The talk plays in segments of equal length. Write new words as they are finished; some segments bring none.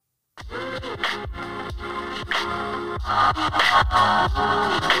Oh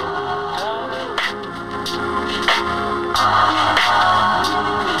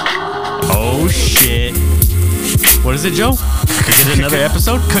shit. What is it, Joe? Is it another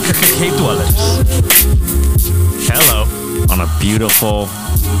episode? Cave Dwellers. Hello. On a beautiful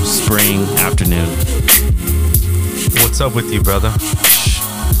spring afternoon. What's up with you, brother?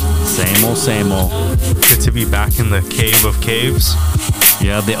 Same old, same old. Good to be back in the cave of caves.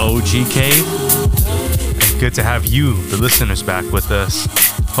 Yeah, the OG cave. And good to have you, the listeners, back with us.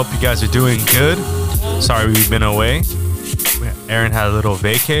 Hope you guys are doing good. Sorry we've been away. Aaron had a little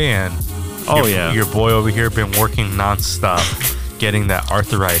vacay, and your boy over here been working nonstop, getting that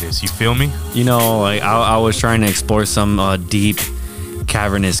arthritis. You feel me? You know, like I was trying to explore some deep,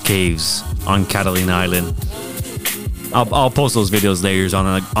 cavernous caves on Catalina Island. I'll post those videos later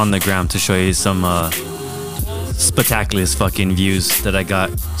on the gram to show you some spectacular fucking views that I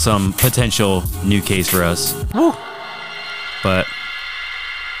got. Some potential new caves for us. Woo! But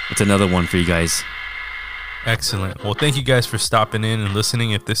it's another one for you guys. Excellent. Well, thank you guys for stopping in and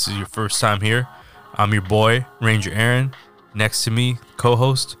listening. If this is your first time here, I'm your boy, Ranger Aaron. Next to me,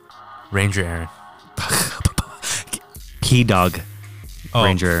 co-host, Ranger Aaron. P-Dog,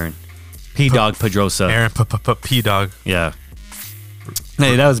 Ranger Aaron. P-Dog Pedrosa. Aaron P-Dog. Yeah.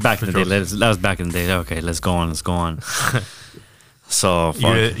 Hey, that was back in the day. That was back in the day. Okay, let's go on. So,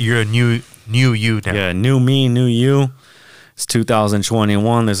 you're a new you now. Yeah, new me, new you. It's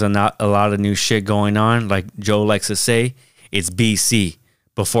 2021. There's a lot of new shit going on. Like Joe likes to say, it's BC,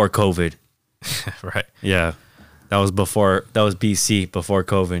 before COVID. Right. Yeah. That was BC, before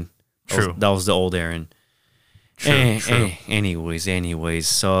COVID. True. That was the old Aaron. True. Anyways.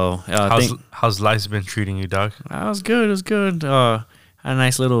 So, how's life been treating you, dog? It was good. Had a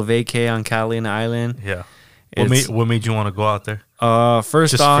nice little vacay on Catalina Island. Yeah. What made you want to go out there?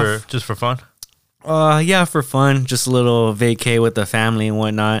 Just for fun? Yeah, for fun. Just a little vacay with the family and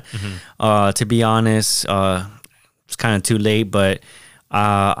whatnot. Mm-hmm. To be honest, it's kind of too late, but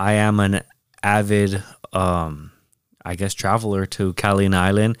I am an avid, traveler to Catalina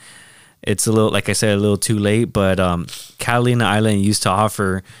Island. It's a little, like I said, a little too late, but Catalina Island used to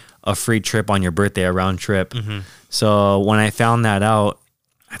offer a free trip on your birthday, a round trip. Mm-hmm. So when I found that out,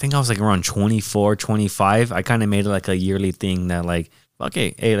 I think I was like around 24, 25. I kind of made it like a yearly thing that like,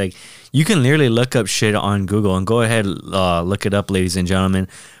 okay, hey, like you can literally look up shit on Google and go ahead, look it up, ladies and gentlemen.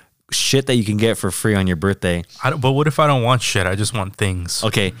 Shit that you can get for free on your birthday. But what if I don't want shit? I just want things.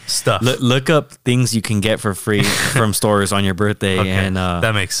 Okay. Stuff. Look up things you can get for free from stores on your birthday. Okay, and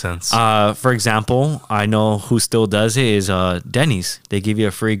that makes sense. For example, I know who still does it is Denny's. They give you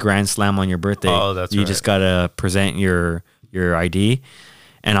a free Grand Slam on your birthday. Oh, that's right. You just got to present your ID.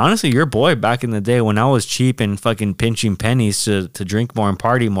 And honestly, your boy back in the day when I was cheap and fucking pinching pennies to drink more and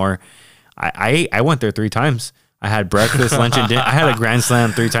party more, I went there 3 times. I had breakfast, lunch, and dinner. I had a Grand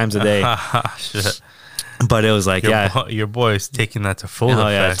Slam 3 times a day. Shit. But it was like, your boy's taking that to full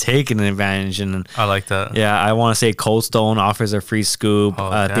effect. Yeah, taking advantage. And I like that. Yeah, I want to say Cold Stone offers a free scoop.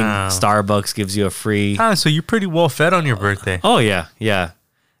 I think Starbucks gives you a free. So you're pretty well fed on your birthday. Oh, yeah.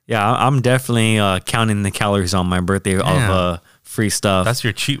 I'm definitely counting the calories on my birthday of free stuff. That's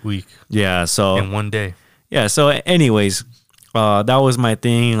your cheat week. Yeah, so in one day. Yeah, so anyways, that was my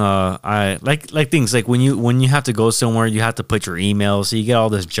thing. I like things like when you have to go somewhere, you have to put your email, so you get all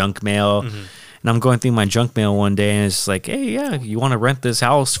this junk mail. Mm-hmm. And I'm going through my junk mail one day, and it's like, hey, yeah, you want to rent this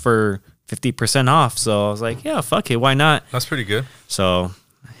house for 50% off? So I was like, yeah, fuck it, why not? That's pretty good. So,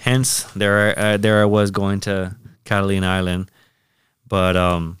 hence there I was going to Catalina Island, but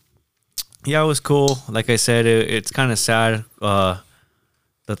yeah, it was cool. Like I said, it's kind of sad.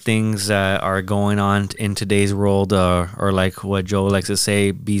 The things that are going on in today's world, or like what Joe likes to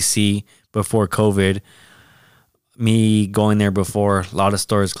say, BC, before COVID. Me going there before, a lot of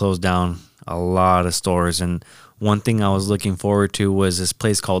stores closed down. A lot of stores. And one thing I was looking forward to was this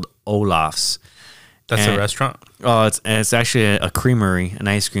place called Olaf's. That's a restaurant? Oh, it's actually a creamery, an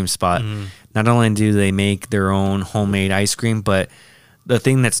ice cream spot. Mm. Not only do they make their own homemade ice cream, but the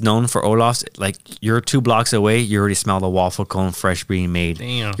thing that's known for Olaf's, like you're 2 blocks away, you already smell the waffle cone fresh being made.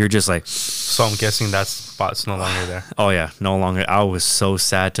 Damn. You're just like... So I'm guessing that spot's no longer there. Oh, yeah, no longer. I was so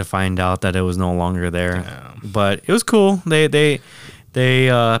sad to find out that it was no longer there. Damn. But it was cool. They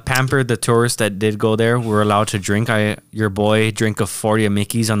pampered the tourists that did go there. We're allowed to drink. Your boy drank a 40 of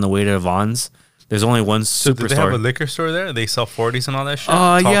Mickey's on the way to Vaughn's. There's only one superstore. Do they have a liquor store there? They sell 40s and all that shit?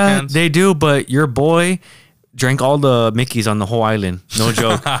 Yeah, cans? They do. But your boy drank all the Mickeys on the whole island. No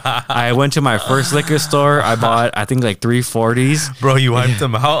joke. I went to my first liquor store. I bought, I think, like 3 40s. Bro, you wiped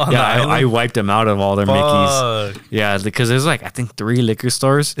them out on the island? I wiped them out of all their Mickeys. Yeah, because there's like, I think 3 liquor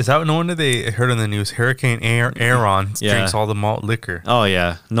stores. Is that no wonder they heard on the news? Hurricane Aaron drinks all the malt liquor. Oh,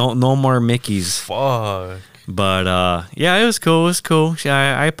 yeah. No more Mickeys. Fuck. But, yeah, it was cool. It was cool.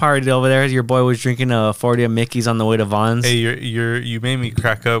 I partied over there. Your boy was drinking a 40 of Mickeys on the way to Vaughn's. Hey, you made me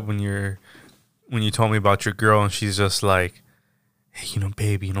crack up when you told me about your girl, and she's just like, hey,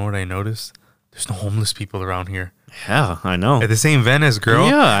 babe, you know what I noticed? There's no homeless people around here. Yeah, I know. Hey, this ain't Venice, girl.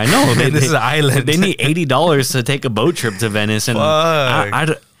 Yeah, I know. This is an island. They need $80 to take a boat trip to Venice.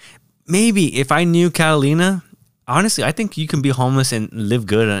 And maybe if I knew Catalina, honestly, I think you can be homeless and live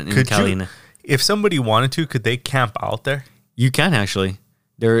good in Catalina. If somebody wanted to, could they camp out there? You can actually.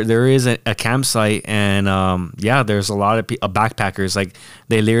 There is a campsite, and there's a lot of backpackers. Like,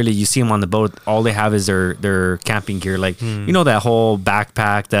 they literally, you see them on the boat. All they have is their camping gear. Like, that whole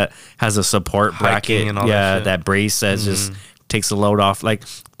backpack that has a support bracket. And all that brace that just takes the load off. Like,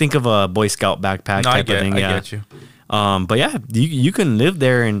 think of a Boy Scout backpack type of thing. I get you. But yeah, you can live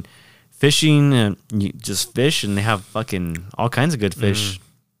there and fishing, and you just fish, and they have fucking all kinds of good fish.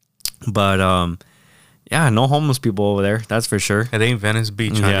 But yeah, no homeless people over there. That's for sure. It ain't Venice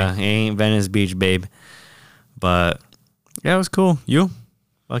Beach, honey. Yeah, it ain't Venice Beach, babe. But yeah, it was cool. You?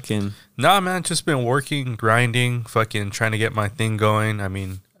 Fucking. Nah, man, just been working, grinding, fucking trying to get my thing going. I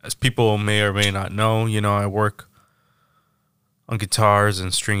mean, as people may or may not know, I work on guitars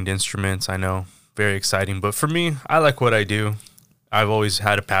and stringed instruments. I know, very exciting. But for me, I like what I do. I've always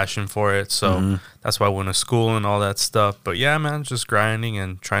had a passion for it. So that's why I went to school and all that stuff. But yeah, man, just grinding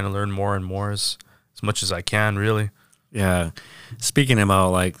and trying to learn more and more as much as I can, really. Yeah. Speaking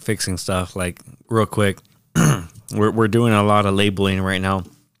about like fixing stuff, like real quick, we're doing a lot of labeling right now.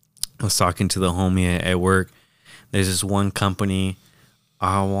 I was talking to the homie at work. There's this one company,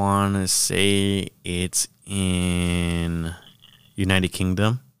 I want to say it's in United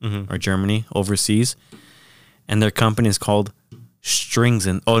Kingdom or Germany, overseas. And their company is called Strings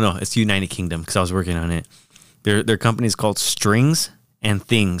and, it's United Kingdom because I was working on it. Their company is called Strings and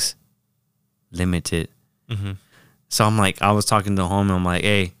Things Limited. So I'm like, I was talking to home and I'm like,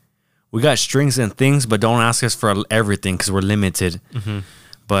 hey, we got strings and things, but don't ask us for everything because we're limited.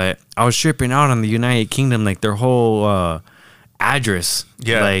 But I was tripping out on the United Kingdom, like their whole address.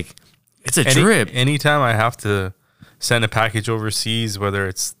 Yeah, like it's a trip. Anytime I have to send a package overseas, whether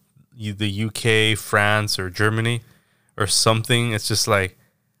it's the UK, France, or Germany or something, it's just like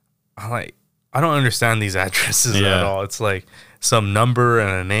I don't understand these addresses at all. It's like some number and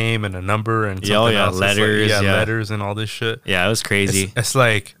a name and a number and something else. Letters. Like, letters and all this shit. Yeah, it was crazy. It's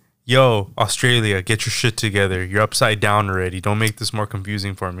like, yo, Australia, get your shit together. You're upside down already. Don't make this more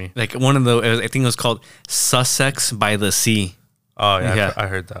confusing for me. Like one of the, I think it was called Sussex by the Sea. Oh, yeah. I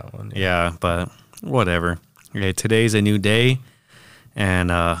heard that one. Yeah, but whatever. Okay, today's a new day. And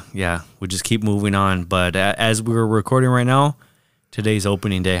we just keep moving on. But as we're recording right now, today's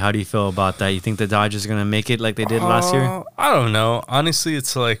opening day. How do you feel about that? You think the Dodgers are going to make it like they did last year? I don't know. Honestly,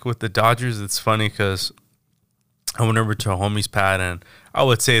 it's like with the Dodgers, it's funny because I went over to a homie's pad, and I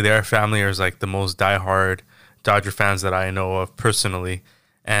would say their family is like the most diehard Dodger fans that I know of personally.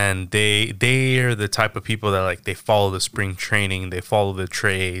 And they are the type of people that like they follow the spring training, they follow the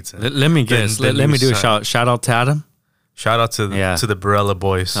trades. Let me guess. Let me do a shout out to Adam. Shout out to the Barella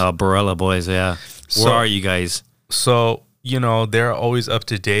boys. Oh, Barella boys, yeah. Where are you guys? So, they're always up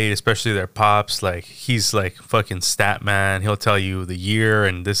to date, especially their pops. Like, he's like fucking stat man. He'll tell you the year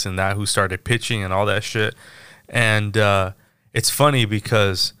and this and that, who started pitching and all that shit. And it's funny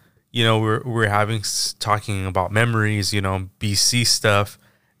because, we're talking about memories, BC stuff.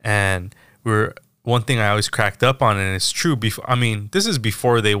 And one thing I always cracked up on, and it's true. This is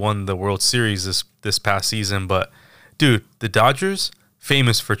before they won the World Series this past season, but dude, the Dodgers,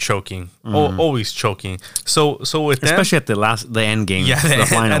 famous for choking, always choking. So with especially at the end game, the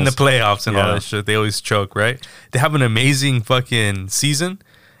finals and the playoffs and all that shit, they always choke, right? They have an amazing fucking season,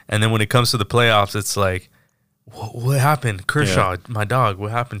 and then when it comes to the playoffs, it's like, what happened, Kershaw, my dog?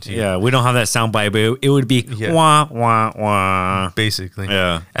 What happened to you? Yeah, we don't have that soundbite, but it would be wah wah wah, basically.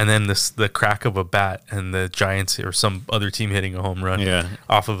 Yeah, and then the crack of a bat and the Giants or some other team hitting a home run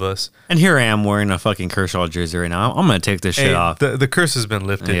off of us. And here I am wearing a fucking Kershaw jersey right now. I'm gonna take this shit off. The curse has been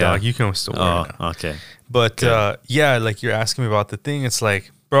lifted, dog. You can still wear it now. Okay. But like you're asking me about the thing. It's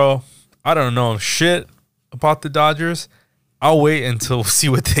like, bro, I don't know shit about the Dodgers. I'll wait until we'll see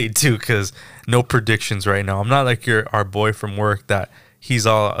what they do because no predictions right now. I'm not like our boy from work that he's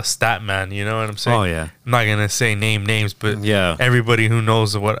all a stat man. You know what I'm saying? Oh, yeah. I'm not going to say names, but everybody who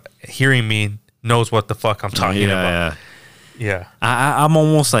knows hearing me knows what the fuck I'm talking about. Yeah. I'm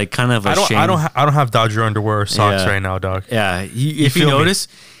almost like kind of ashamed. I don't have Dodger underwear or socks right now, dog. Yeah. If you notice,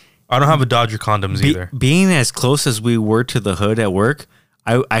 I don't have a Dodger condoms either. Being as close as we were to the hood at work,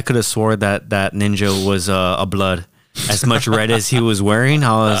 I could have swore that Ninja was a blood. As much red as he was wearing,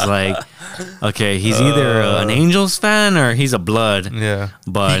 I was like, okay, he's either an Angels fan or he's a blood. Yeah,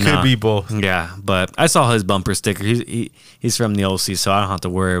 but he could be both. Yeah, but I saw his bumper sticker. He's from the OC, so I don't have to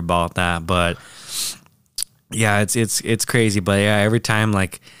worry about that. But yeah, it's crazy. But yeah, every time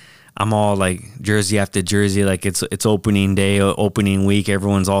like I'm all like jersey after jersey, like it's opening day, opening week,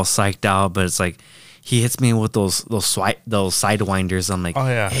 everyone's all psyched out. But it's like he hits me with those sidewinders. I'm like, oh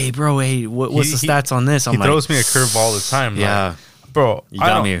yeah, hey bro, what's the stats on this? He throws me a curveball all the time. Yeah, like, bro,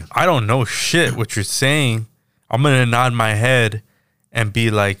 I don't know shit what you're saying. I'm gonna nod my head and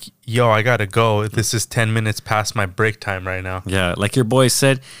be like, yo, I gotta go. This is 10 minutes past my break time right now. Yeah, like your boy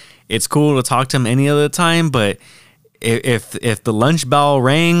said, it's cool to talk to him any other time, but if the lunch bell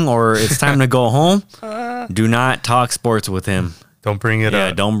rang or it's time to go home, do not talk sports with him. Don't bring it up.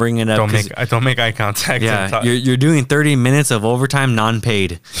 Yeah, don't bring it up. Don't make eye contact. Yeah, you're doing 30 minutes of overtime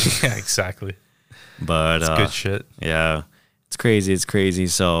non-paid. Yeah, exactly. But it's good shit. Yeah, it's crazy.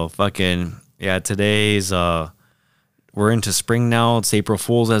 So fucking yeah, today's we're into spring now. It's April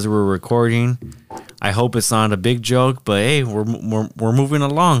Fool's as we're recording. I hope it's not a big joke, but hey, we're moving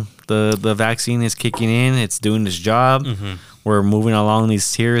along. The vaccine is kicking in. It's doing its job. Mm-hmm. We're moving along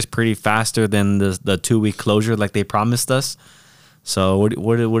these tiers pretty faster than the 2-week closure like they promised us. So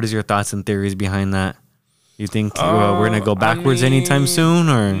what is your thoughts and theories behind that? You think we're gonna go backwards anytime soon,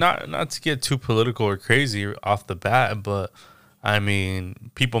 or not to get too political or crazy off the bat, but I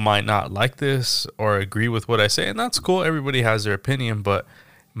mean, people might not like this or agree with what I say, and that's cool. Everybody has their opinion, but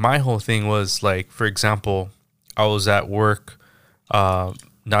my whole thing was like, for example, I was at work, not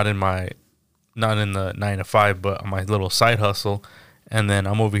in the 9 to 5, but on my little side hustle, and then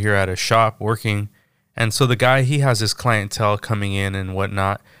I'm over here at a shop working. And so the guy, he has his clientele coming in and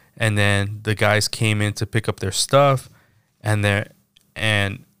whatnot. And then the guys came in to pick up their stuff. And the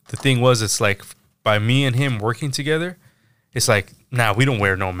thing was, it's like by me and him working together, it's like, nah, we don't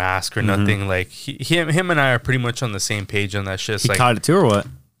wear no mask or nothing. Like him and I are pretty much on the same page on that shit. It's he like, caught it too or what?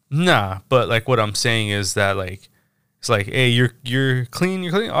 Nah, but like what I'm saying is that like, it's like, hey, you're clean.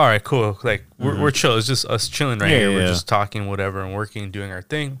 All right, cool. Like we're chill. It's just us chilling right here. We're just talking, whatever, and working, doing our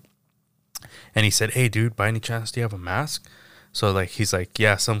thing. And he said, hey, dude, by any chance, do you have a mask? So, like, he's like,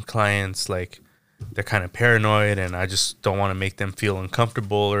 yeah, some clients, like, they're kind of paranoid, and I just don't want to make them feel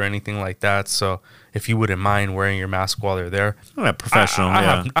uncomfortable or anything like that. So, if you wouldn't mind wearing your mask while they're there. Professional,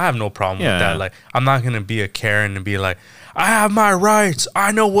 I have no problem with that. Like, I'm not going to be a Karen and be like, I have my rights.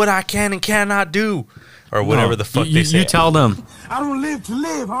 I know what I can and cannot do. Or whatever the fuck they say. You tell them. I don't live to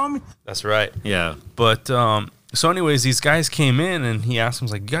live, homie. That's right. Yeah. But, so anyways, these guys came in and he asked them,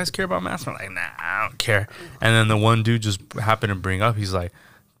 like, you guys care about masks? I'm like, nah, I don't care. And then the one dude just happened to bring up, he's like,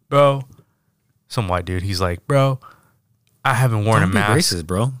 bro, some white dude, he's like, bro, I haven't worn a mask. Don't be racist,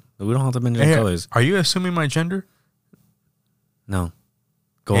 bro. We don't have to mention colors. Are you assuming my gender? No.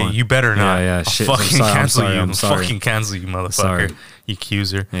 Go on. You better not. Yeah, shit. Fucking cancel you. I'm fucking cancel you, motherfucker. You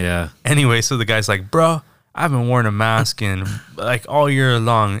accuser. Yeah. Anyway, so the guy's like, bro, I haven't worn a mask in like all year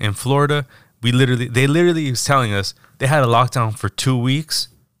long in Florida. They literally was telling us they had a lockdown for 2 weeks.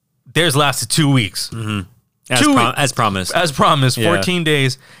 Theirs lasted 2 weeks. Mm-hmm. As promised. As promised, 14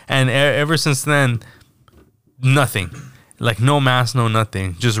 days. And ever since then, nothing. Like, no mask, no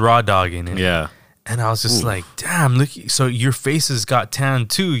nothing. Just raw dogging it. Yeah. And I was just like, damn, look. So your faces got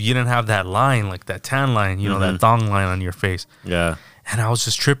tanned too. You didn't have that line, like that tan line, you know, that thong line on your face. Yeah. And I was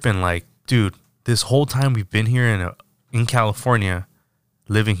just tripping like, dude, this whole time we've been here in California,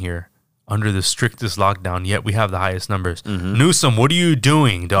 living here, under the strictest lockdown, yet we have the highest numbers. Mm-hmm. Newsom, what are you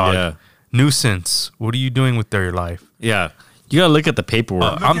doing, dog? Yeah. Nuisance, what are you doing with your life? Yeah. You got to look at the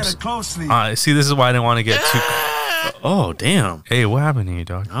paperwork. Look at it closely. See, this is why I didn't want to get too... Oh, damn. Hey, what happened to you,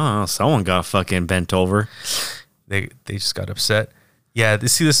 dog? I don't know. Someone got fucking bent over. They just got upset. Yeah,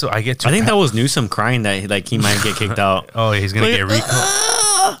 this is I get too... I think that was Newsom crying that like he might get kicked out. Oh, he's going to get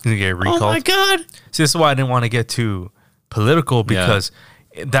recalled. He's going to get recalled. Oh, my God. See, this is why I didn't want to get too political because... Yeah.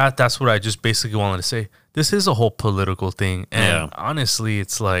 That's what I just basically wanted to say. This is a whole political thing. And honestly,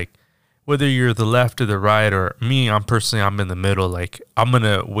 it's like, whether you're the left or the right, or me, I'm in the middle. Like, I'm going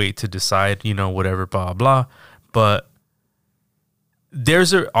to wait to decide, you know, whatever, blah, blah. But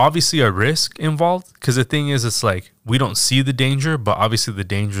there's obviously a risk involved. Because the thing is, it's like, we don't see the danger, but obviously the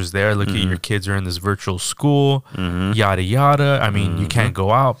danger is there. Look at your kids are in this virtual school, yada, yada. I mean, you can't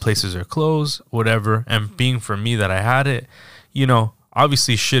go out. Places are closed, whatever. And being for me that I had it, you know,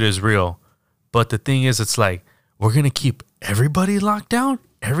 obviously shit is real, But the thing is, it's like, we're going to keep everybody locked down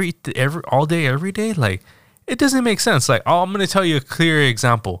all day, every day. Like, it doesn't make sense. Like, I'm going to tell you a clear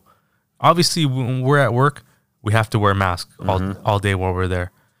example. Obviously, when we're at work, we have to wear masks all day while we're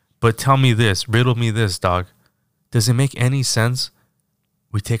there. But tell me this, riddle me this, dog. Does it make any sense?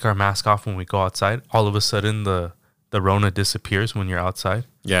 We take our mask off when we go outside. All of a sudden, the Rona disappears when you're outside.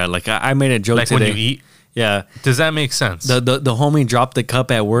 Yeah, like I made a joke like today. When you eat. Yeah. Does that make sense? The homie dropped the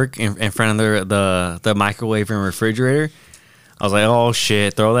cup at work in front of the microwave and refrigerator. I was like, oh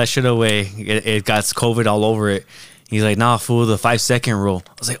shit, throw that shit away. It got COVID all over it. He's like, nah, fool, the 5-second rule.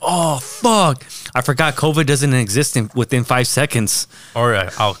 I was like, oh fuck, I forgot COVID doesn't exist within 5 seconds. Or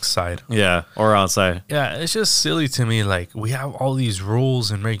outside. Yeah, or outside. Yeah, it's just silly to me. Like, we have all these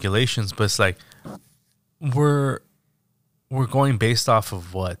rules and regulations, but it's like we're going based off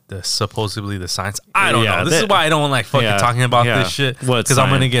of what supposedly the science. I don't know. This is why I don't like fucking talking about this shit, because I'm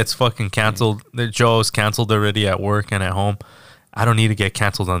gonna get fucking canceled. Joe's canceled already at work and at home. I don't need to get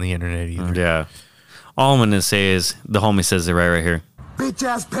canceled on the internet either. Yeah. All I'm gonna say is the homie says it right here. Bitch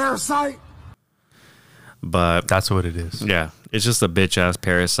ass parasite. But that's what it is. Yeah, it's just a bitch ass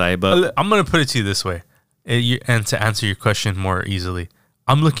parasite. But I'm gonna put it to you this way, and to answer your question more easily,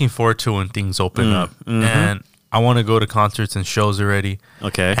 I'm looking forward to when things open up, and I want to go to concerts and shows already.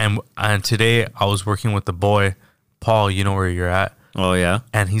 Okay. And today I was working with the boy, Paul. You know where you're at. Oh yeah.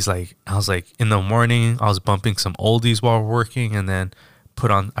 And he's like, I was like, in the morning I was bumping some oldies while working, and then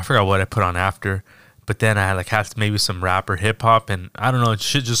I forgot what I put on after. But then I had maybe some rap or hip hop, and I don't know,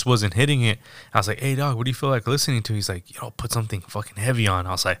 shit just wasn't hitting it. I was like, hey dog, what do you feel like listening to? He's like, put something fucking heavy on.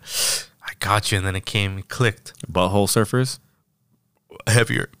 I was like, I got you. And then it clicked. Butthole Surfers?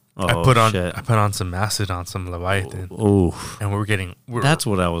 Heavier. Oh, I put on some Mastodon, some Leviathan. Ooh. And that's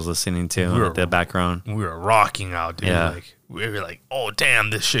what I was listening to in the background. We were rocking out, dude. Yeah. Like, we were like, oh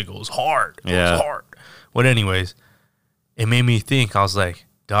damn, this shit goes hard. It goes hard. But anyways, it made me think. I was like,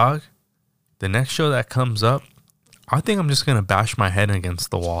 dog, the next show that comes up, I think I'm just going to bash my head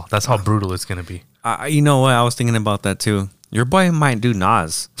against the wall. That's how brutal it's going to be. You know what? I was thinking about that too. Your boy might do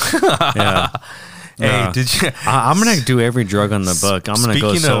Nas. Yeah. Hey, did you? I'm going to do every drug on the book. I'm going to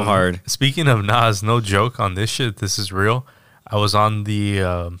go so hard. Speaking of Nas, no joke on this shit. This is real. I was on the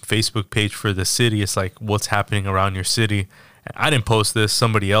Facebook page for the city. It's like, what's happening around your city? I didn't post this.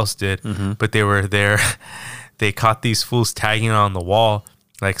 Somebody else did. But they were there. They caught these fools tagging on the wall,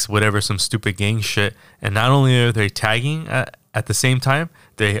 like whatever, some stupid gang shit. And not only are they tagging at the same time,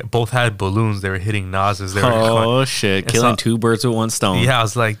 they both had balloons. They were hitting Nas as they were going. Oh shit! Killing two birds with one stone. Yeah, I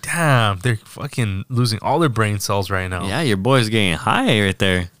was like, damn, they're fucking losing all their brain cells right now. Yeah, your boy's getting high right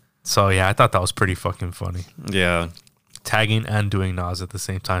there. So yeah, I thought that was pretty fucking funny. Yeah, tagging and doing Nas at the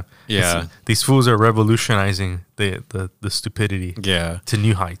same time. Yeah, these fools are revolutionizing the stupidity. Yeah, to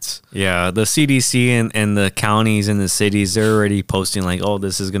new heights. Yeah, the CDC and the counties and the cities, they're already posting like, oh,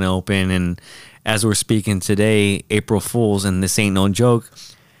 this is gonna open. And as we're speaking today, April Fools, and this ain't no joke,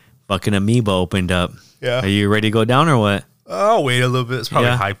 fucking Amoeba opened up. Yeah, are you ready to go down or what? I'll wait a little bit. It's probably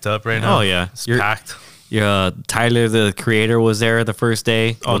hyped up right now. Oh yeah, it's packed. Yeah, Tyler the Creator was there the first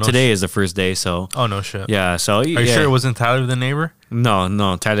day. Oh, well, no today is the first day, so. Oh no shit. Yeah, so. Are you sure it wasn't Tyler the Neighbor?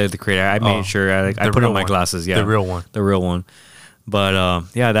 No, Tyler the Creator. I made sure I put on my glasses. Yeah, the real one. But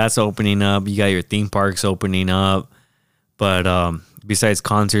yeah, that's opening up. You got your theme parks opening up, but besides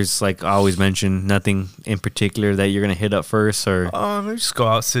concerts, like I always mention, nothing in particular that you're gonna hit up first, or. Maybe just go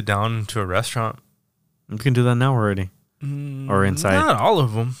out, sit down into a restaurant. You can do that now already, or inside. Not all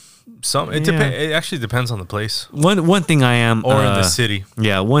of them. Some it it actually depends on the place. One thing I am, or in the city.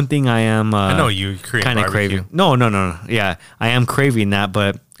 Yeah, one thing I am. I know you kind of craving. No. Yeah, I am craving that,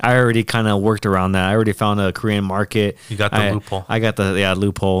 but I already kind of worked around that. I already found a Korean market. You got the loophole. I got the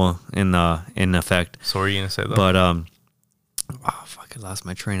loophole in effect. So what are you gonna say though? But fuck, I lost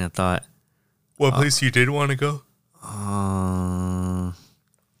my train of thought. What place you did want to go?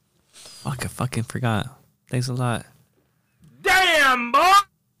 Fuck, I fucking forgot. Thanks a lot. Damn, boy.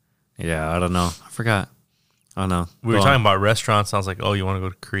 Yeah, I don't know. I forgot. I don't know. We were talking about restaurants. I was like, oh, you want to go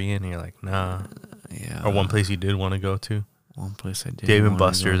to Korean? And you're like, nah. Yeah. Or one place you did want to go to? One place I did. Dave and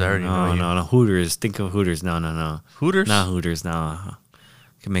Buster's. I already know. No. Hooters. Think of Hooters. No. Hooters? Not Hooters. No. I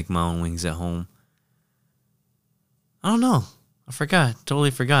can make my own wings at home. I don't know. I forgot. Totally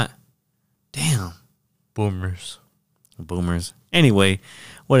forgot. Damn. Boomers. Anyway,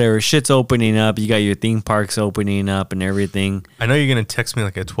 whatever. Shit's opening up. You got your theme parks opening up and everything. I know you're going to text me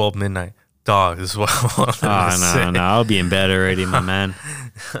like at 12 midnight. Dog, this is what I want to say. No. I'll be in bed already, my man.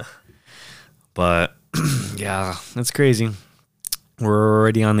 But, yeah, that's crazy. We're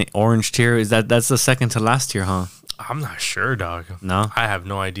already on the orange tier. That's the second to last tier, huh? I'm not sure, dog. No, I have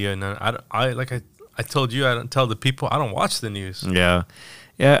no idea. No, I told you, I don't tell the people. I don't watch the news. Yeah.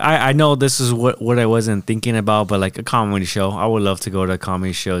 I know this is what I wasn't thinking about, but like a comedy show, I would love to go to a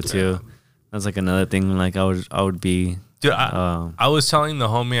comedy show too. That's like another thing. Like I would be. Dude, I was telling the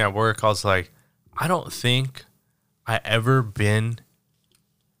homie at work, I was like, I don't think I ever been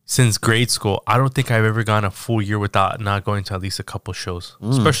since grade school. I don't think I've ever gone a full year without not going to at least a couple shows,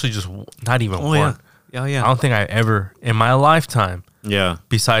 especially just not even one. Yeah. I don't think I ever in my lifetime. Yeah.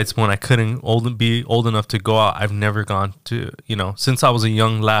 Besides when I couldn't be old enough to go out, I've never gone to, since I was a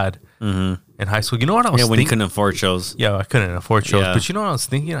young lad in high school. You know what I was thinking? Yeah, when you couldn't afford shows. Yeah, I couldn't afford shows. Yeah. But you know what I was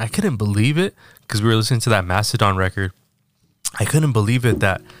thinking? I couldn't believe it because we were listening to that Mastodon record. I couldn't believe it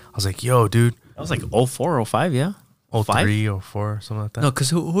that I was like, yo, dude. That was like 04, 05, yeah? 03, 04, something like that. No, because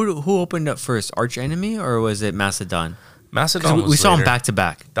who opened up first? Arch Enemy or was it Mastodon? Mastodon we saw them back to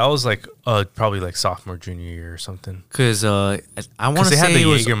back. That was like probably like sophomore, junior year or something. Because I want to say they had the it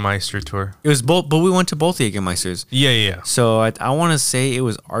was Jägermeister tour. It was both, but we went to both the Jägermeisters. Yeah. So I want to say it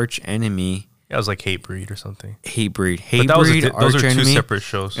was Arch Enemy. Yeah, it was like Hatebreed or something. Hatebreed, those are two separate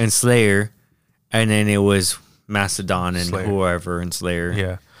shows. And Slayer, and then it was Mastodon and Slayer. Whoever and Slayer.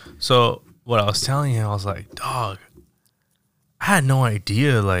 Yeah. So what I was telling you, I was like, dog, I had no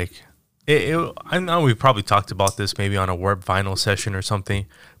idea. Like, I know we probably talked about this maybe on a Warp Vinyl session or something,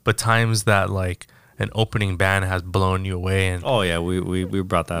 but times that like an opening band has blown you away. And oh yeah, we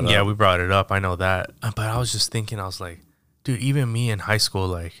brought that up. Yeah, we brought it up. I know that. But I was just thinking, I was like, dude, even me in high school,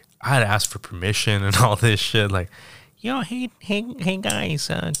 like I had to ask for permission and all this shit. Like, yo, hey guys,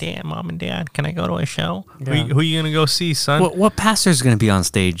 dad, mom and dad, can I go to a show? Yeah. Who you gonna go see, son? What pastor's gonna be on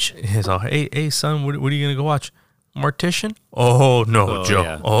stage? He's all, hey son, what are you gonna go watch? Mortician? Oh no, Joe.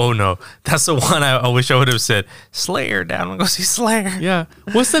 Yeah. Oh no, that's the one I wish I would have said. Slayer, Dad. I'm gonna go see Slayer. Yeah.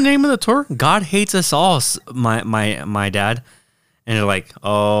 What's the name of the tour? God Hates Us All. My dad. And they're like,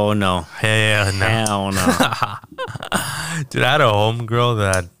 oh no, hell no. Dude, I had a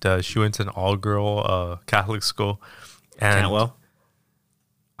homegirl that she went to an all-girl Catholic school. And Cantwell?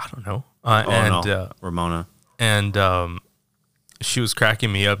 I don't know. Ramona. And she was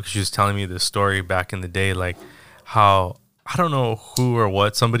cracking me up because she was telling me this story back in the day, like how, I don't know who or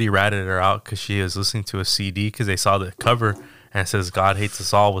what, somebody ratted her out because she was listening to a CD because they saw the cover and it says God Hates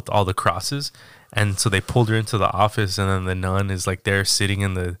Us All with all the crosses. And so they pulled her into the office, and then the nun is like there sitting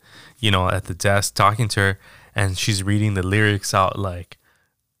in the, at the desk talking to her, and she's reading the lyrics out. Like,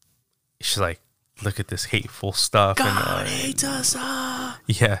 she's like, look at this hateful stuff. God hates us all.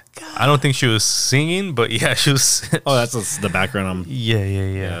 Yeah. God. I don't think she was singing, but yeah, she was. Oh, that's the background.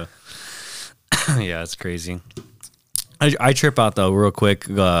 Yeah. Yeah, it's crazy. I trip out though real quick,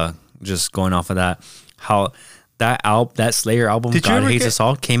 just going off of that, how that Slayer album, God Hates Us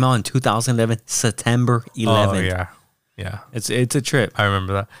All, came out in 2011, September 11th. Oh, yeah. It's a trip. I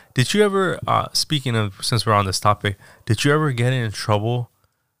remember that. Did you ever, speaking of, since we're on this topic, did you ever get in trouble?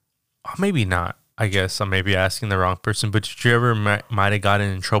 Maybe not. I guess I'm maybe asking the wrong person, but did you ever might have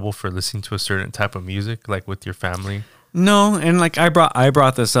gotten in trouble for listening to a certain type of music, like with your family? No, and like I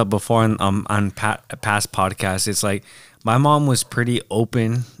brought this up before on past podcasts. It's like my mom was pretty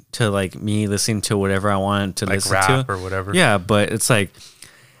open to like me listening to whatever I wanted to, like listen rap to or whatever. Yeah, but it's like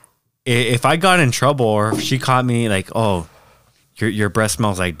if I got in trouble or if she caught me like, oh, your breath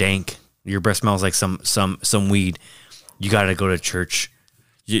smells like dank, your breath smells like some weed, you gotta go to church.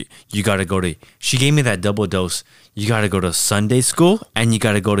 You gotta go to. She gave me that double dose. You gotta go to Sunday school and you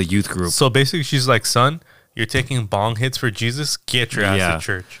gotta go to youth group. So basically, she's like, son, you're taking bong hits for Jesus. Get your ass to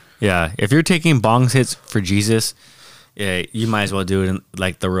church. Yeah, if you're taking bong hits for Jesus, yeah, you might as well do it in,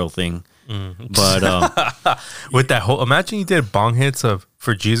 like the real thing. Mm-hmm. But with that whole, imagine you did bong hits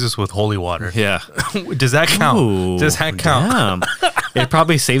for Jesus with holy water. Yeah, does that count? Ooh, does that count? It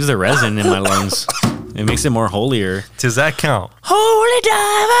probably saves the resin in my lungs. It makes it more holier. Does that count? Holy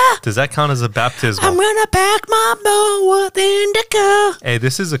diver. Does that count as a baptism? I'm gonna pack my bowl with indica. Hey,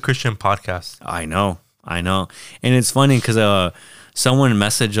 this is a Christian podcast. I know, and it's funny because someone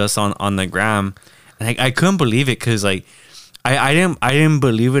messaged us on the gram, and I couldn't believe it because like I didn't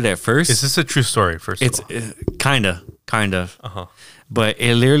believe it at first. Is this a true story? First, it's kind of, but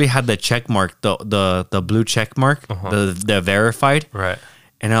it literally had the check mark, the blue check mark, the verified, right?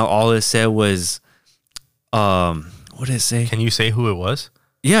 And all it said was, what did it say? Can you say who it was?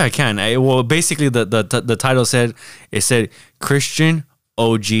 Yeah, I can. Well, basically the title said Christian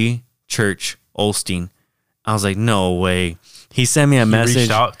OG Church Olstein. I was like, no way. He sent me a message. He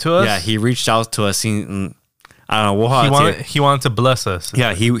reached out to us? Yeah, he reached out to us. I don't know. He wanted to bless us.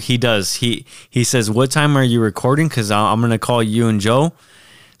 Yeah, he does. He says, what time are you recording? Because I'm going to call you and Joe.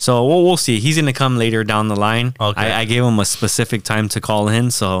 So we'll see. He's gonna come later down the line. Okay. I gave him a specific time to call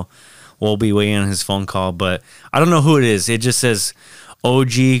in, so we'll be waiting on his phone call. But I don't know who it is. It just says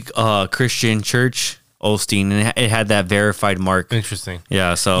OG Christian Church Osteen, and it had that verified mark. Interesting.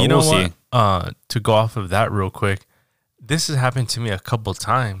 Yeah. So we'll see. To go off of that real quick, this has happened to me a couple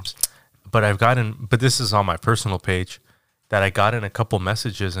times, but this is on my personal page, that I got in a couple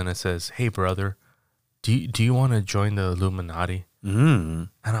messages, and it says, "Hey brother, do you want to join the Illuminati?" And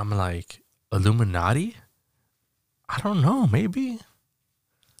I'm like, Illuminati? I don't know, maybe.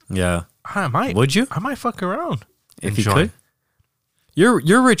 Yeah. I might. Would you? I might fuck around if you could.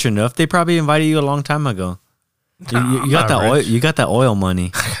 You're rich enough. They probably invited you a long time ago. You got that oil. You got that oil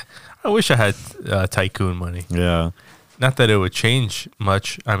money. I wish I had tycoon money. Yeah. Not that it would change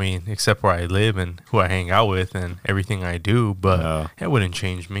much. I mean, except where I live and who I hang out with and everything I do, but it wouldn't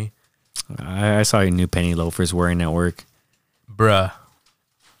change me. I saw your new penny loafers wearing at work. Bruh.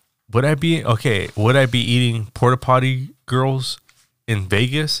 Would I be eating porta potty girls in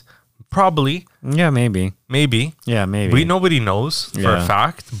Vegas? Probably. Yeah, maybe. Yeah, maybe. Nobody knows for a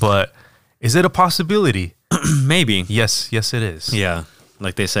fact, but is it a possibility? Maybe. Yes, it is. Yeah,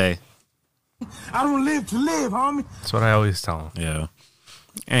 like they say. I don't live to live, homie. That's what I always tell them. Yeah.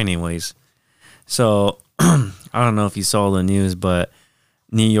 Anyways, so I don't know if you saw the news, but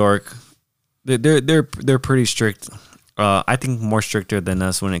New York, they're pretty strict. I think more stricter than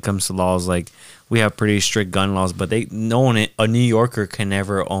us when it comes to laws. Like, we have pretty strict gun laws, but a New Yorker can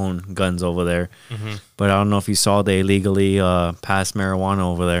never own guns over there. Mm-hmm. But I don't know if you saw they illegally passed marijuana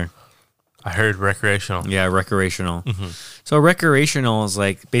over there. I heard recreational. Yeah, recreational. Mm-hmm. So recreational is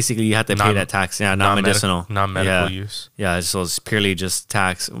like basically you have to pay that tax. Yeah, not medicinal, non-medical use. Yeah, so it's purely just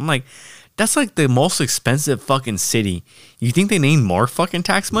tax. I'm like, that's like the most expensive fucking city. You think they need more fucking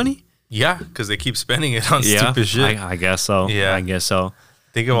tax money? Yeah, because they keep spending it on stupid shit. I guess so. Yeah, I guess so.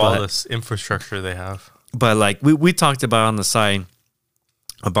 Think of all this infrastructure they have. But like we talked about on the side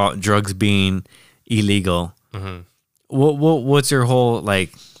about drugs being illegal. Mm-hmm. What's your whole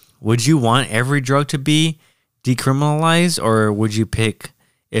like? Would you want every drug to be decriminalized, or would you pick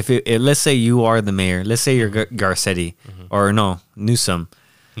if let's say you are the mayor, let's say you're Garcetti, or no, Newsom.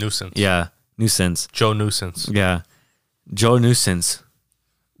 Yeah, Nuisance. Joe Nuisance. Yeah, Joe Nuisance.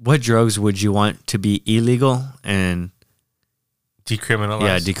 What drugs would you want to be illegal and decriminalized?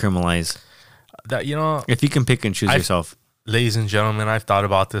 Yeah, decriminalized. That if you can pick and choose yourself. Ladies and gentlemen, I've thought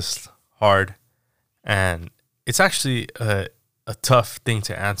about this hard, and it's actually a tough thing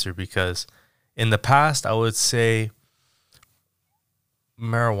to answer, because in the past I would say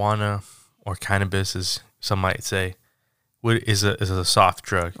marijuana or cannabis, as some might say, is a soft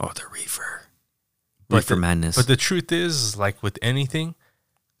drug. Oh, the reefer madness. But the truth is, like with anything,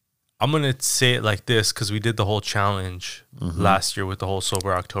 I'm gonna say it like this because we did the whole challenge last year with the whole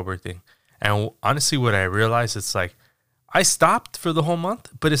Sober October thing, and honestly, what I realized, it's like I stopped for the whole month,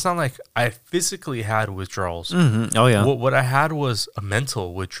 but it's not like I physically had withdrawals. Mm-hmm. Oh yeah. What I had was a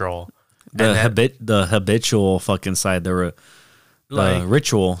mental withdrawal. The habitual fucking side, the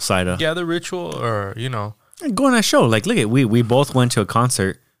ritual side of the ritual, or going to a show. Like, look at we both went to a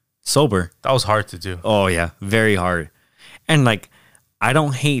concert sober. That was hard to do. Oh yeah, very hard. And like, I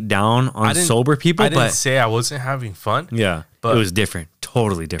don't hate down on sober people. I didn't say I wasn't having fun. Yeah, but it was different.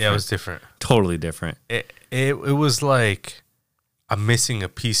 Totally different. Yeah, it was different. Totally different. It was like I'm missing a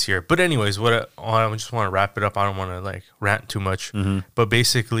piece here. But anyways, I just want to wrap it up. I don't want to like rant too much. Mm-hmm. But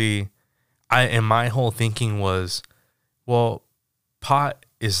basically, my whole thinking was, well, pot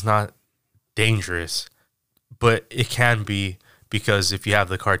is not dangerous, but it can be, because if you have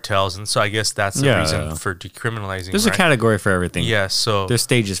the cartels, and so I guess that's the reason for decriminalizing. There's a category for everything. Yeah, so there's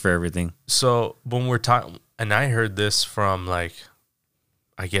stages for everything. So when we're talking, and I heard this from like,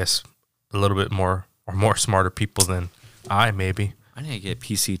 I guess a little bit more smarter people than maybe. I need to get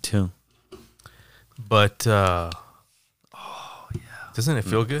PC too. But doesn't it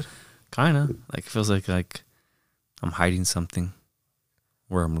feel good? Kind of. Like, it feels like I'm hiding something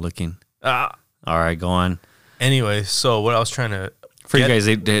where I'm looking. All right, go on. Anyway, so what I was trying to... For you guys,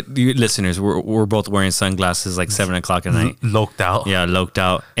 you listeners, we're both wearing sunglasses like 7 o'clock at night. Loked out. Yeah, loked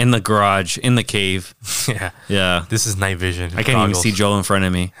out. In the garage, in the cave. Yeah. Yeah. This is night vision. I can't even see Joe in front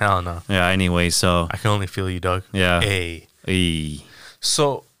of me. Hell no. Yeah, anyway, so... I can only feel you, Doug. Yeah. Hey.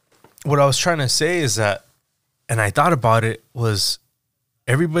 So what I was trying to say is that, and I thought about it, was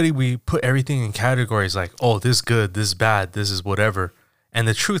everybody, we put everything in categories like, oh, this is good, this is bad, this is whatever. And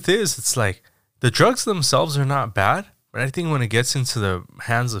the truth is, it's like, the drugs themselves are not bad, but I think when it gets into the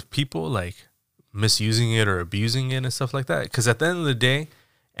hands of people, like misusing it or abusing it and stuff like that, because at the end of the day,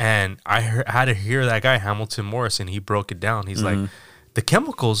 and I had to hear that guy, Hamilton Morris, and he broke it down. He's like, the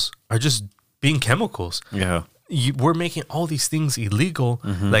chemicals are just being chemicals. Yeah. We're making all these things illegal.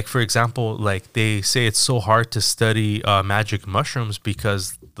 Like, for example, like they say it's so hard to study magic mushrooms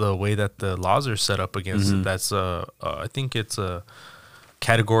because the way that the laws are set up against it, that's I think it's a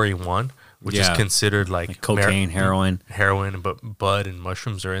category 1, which is considered like cocaine, heroin, but bud and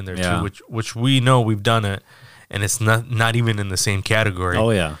mushrooms are in there too, which we know, we've done it, and it's not even in the same category.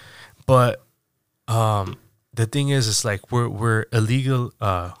 Oh yeah. But the thing is, it's like we're illegal.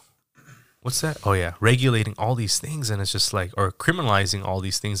 What's that? Oh yeah, regulating all these things, and it's just like, or criminalizing all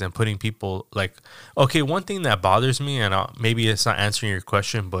these things and putting people like, okay, one thing that bothers me, and maybe it's not answering your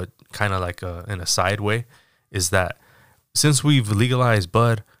question, but kind of like in a side way, is that since we've legalized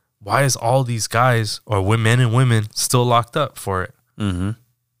bud, why is all these guys or men and women still locked up for it?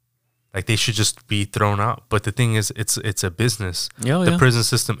 Like they should just be thrown out. But the thing is, it's a business. The prison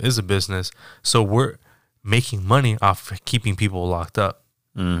system is a business, so we're making money off keeping people locked up.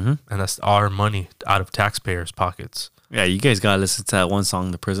 And that's our money out of taxpayers' pockets. Yeah, you guys gotta listen to that one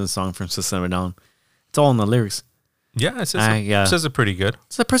song, the prison song from System of a Down. It's all in the lyrics. Yeah, it says it pretty good.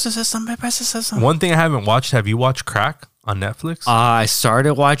 It's the prison system. One thing I haven't watched. Have you watched Crack on Netflix? I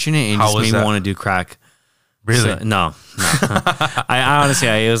started watching it and it just made me want to do crack. Really? So, no. I honestly,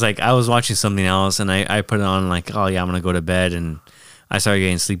 it was like I was watching something else and I put it on like, oh yeah, I'm gonna go to bed, and I started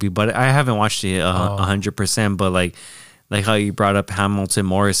getting sleepy. But I haven't watched it 100%. But like how you brought up Hamilton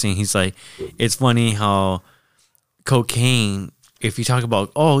Morrison, he's like, it's funny how cocaine, if you talk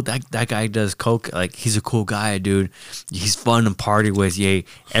about, oh, that guy does coke, like he's a cool guy, dude. He's fun to party with. Yay.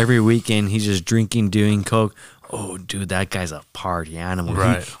 Every weekend he's just drinking, doing coke. Oh, dude, that guy's a party animal.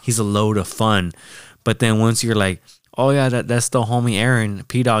 Right. He's a load of fun. But then once you're like, oh yeah, that's the homie Aaron,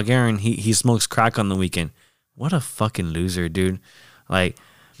 P-Dog Aaron, he smokes crack on the weekend. What a fucking loser, dude. Like,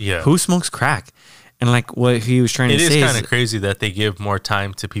 who smokes crack? And like what he was trying to say, it is kind of crazy that they give more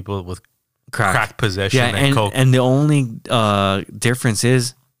time to people with crack possession than coke. And the only difference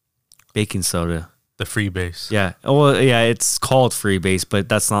is baking soda. The freebase. Yeah. Well, yeah, it's called freebase, but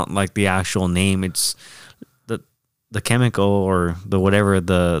that's not like the actual name. It's the chemical or the whatever,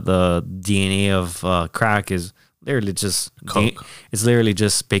 the DNA of crack is literally just coke. It's literally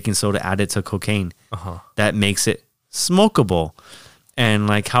just baking soda added to cocaine. That makes it smokable. And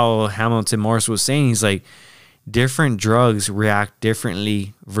like how Hamilton Morris was saying, he's like, different drugs react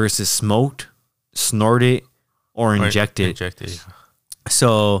differently versus smoked, snorted, or injected.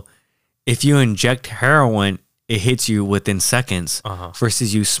 So if you inject heroin, it hits you within seconds.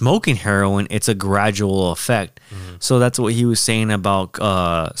 Versus you smoking heroin, it's a gradual effect. So that's what he was saying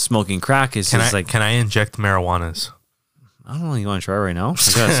about smoking crack. Is can I inject marijuanas? I don't know. You want to try right now?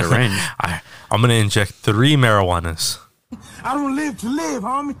 I got a syringe. I'm gonna inject 3 marijuanas. I don't live to live,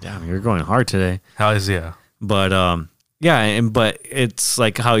 homie. Damn, you're going hard today. How is yeah? But but it's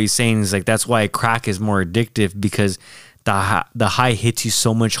like how he's saying is like that's why crack is more addictive, because the high hits you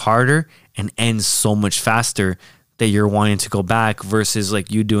so much harder and ends so much faster that you're wanting to go back, versus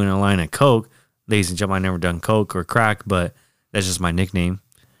like you doing a line of coke. Ladies and gentlemen, I've never done coke or crack, but that's just my nickname.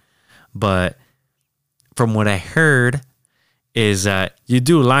 But from what I heard is that you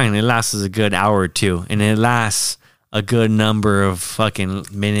do a line, it lasts a good hour or two, and it lasts a good number of fucking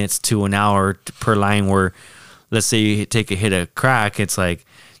minutes to an hour per line, where let's say you take a hit of crack, it's like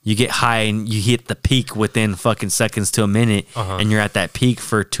you get high and you hit the peak within fucking seconds to a minute, and you're at that peak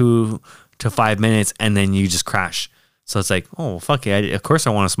for 2 to 5 minutes, and then you just crash. So it's like, oh, fuck yeah, of course I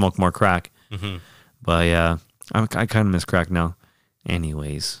want to smoke more crack. But yeah, I kind of miss crack now.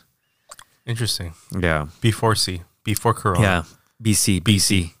 Anyways. Interesting. Yeah. Before Corona. Yeah. BC.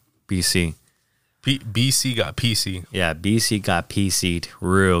 BC got PC. Yeah, BC got PC'd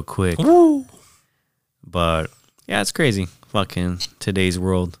real quick. Woo! But yeah, it's crazy. Fucking today's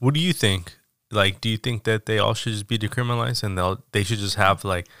world. What do you think? Like, do you think that they all should just be decriminalized, and they should just have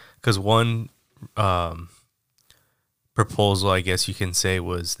like, because one proposal, I guess you can say,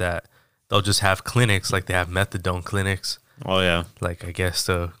 was that they'll just have clinics like they have methadone clinics. Oh yeah, like I guess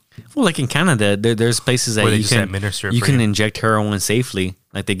well, like in Canada, there's places that you can inject heroin safely.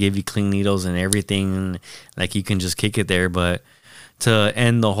 Like they give you clean needles and everything, and like you can just kick it there. But to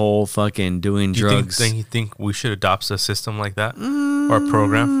end the whole fucking doing drugs, you think we should adopt a system like that or a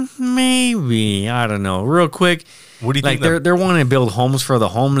program? Maybe, I don't know. Real quick, what do you think? They're wanting to build homes for the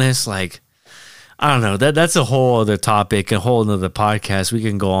homeless. Like, I don't know. That's a whole other topic, a whole other podcast. We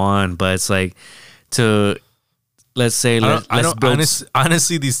can go on, but it's like to. Let's say,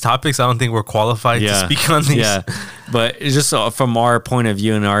 honestly, these topics, I don't think we're qualified to speak on these. Yeah, but it's just from our point of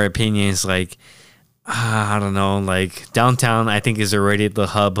view and our opinions, like, I don't know, like downtown, I think is already the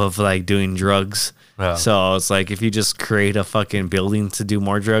hub of like doing drugs. Yeah. So it's like if you just create a fucking building to do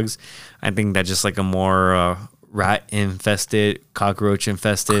more drugs, I think that's just like a more rat infested, cockroach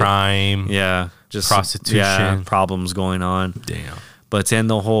infested crime. Yeah, just prostitution problems going on. Damn. But then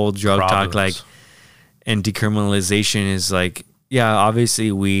the whole drug Problems. talk, like, and decriminalization is like, yeah,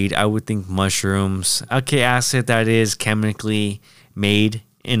 obviously weed. I would think mushrooms. Okay, acid that is chemically made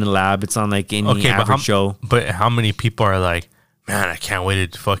in a lab. It's on like any average Joe. But how many people are like, man, I can't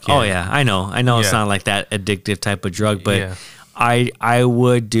wait to fucking. Oh yeah, I know. It's not like that addictive type of drug, but I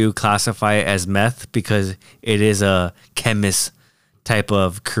would classify it as meth because it is a chemist type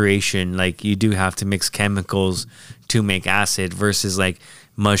of creation. Like you do have to mix chemicals to make acid versus like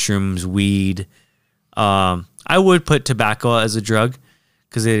mushrooms, weed. I would put tobacco as a drug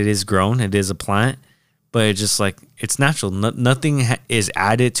because it is grown, it is a plant, but it's just like it's natural. Nothing is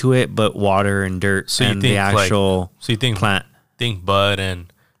added to it but water and dirt. So and the actual so you think plant. Think bud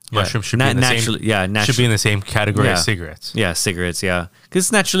and mushroom should be in the same, should be in the same category as cigarettes. Yeah, cigarettes. Yeah, because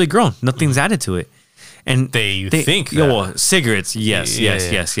it's naturally grown. Nothing's added to it. And they think that. Well, cigarettes,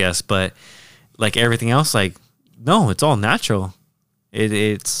 yes. But like everything else, like no, it's all natural.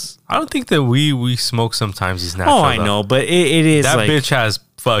 It's. I don't think that we smoke sometimes is natural. Oh, I know, but it is. That like, bitch has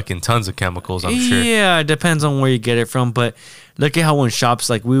fucking tons of chemicals. I'm sure. Yeah, it depends on where you get it from. But look at how when shops,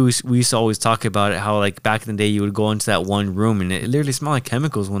 like we used to always talk about it, how like back in the day you would go into that one room and it literally smelled like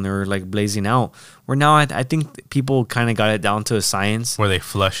chemicals when they were like blazing out. Where now I think people kind of got it down to a science where they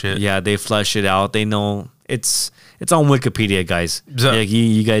flush it. Yeah, they flush it out. They know it's on Wikipedia, guys. Like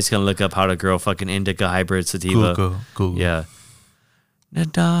you guys can look up how to grow fucking indica hybrid sativa. Google. Yeah. The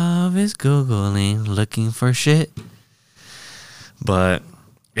dove is Googling, looking for shit. But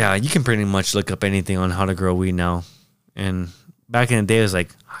yeah, you can pretty much look up anything on how to grow weed now. And back in the day, it was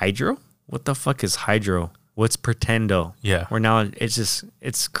like, hydro? What the fuck is hydro? What's pretendo? Yeah. Where now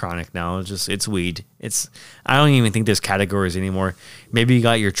it's chronic now. It's weed. I don't even think there's categories anymore. Maybe you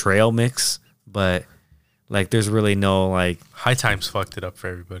got your trail mix, but like there's really no like. High Times fucked it up for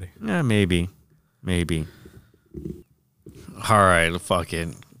everybody. Yeah, maybe. All right,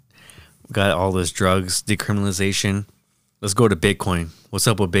 fucking got all this drugs, decriminalization. Let's go to Bitcoin. What's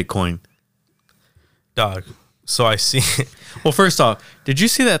up with Bitcoin? Dog. So I see. Well, first off, did you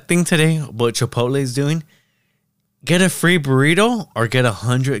see that thing today? What Chipotle's doing? Get a free burrito or get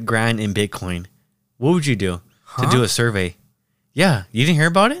 $100,000 in Bitcoin. What would you do to do a survey? Yeah, you didn't hear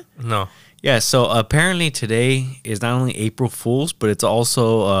about it? No. Yeah. So apparently today is not only April Fool's, but it's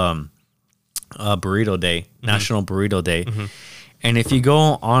also Burrito Day, National Burrito Day. Mm-hmm. And if you go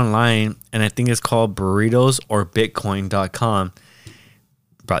online, and I think it's called burritos or bitcoin.com,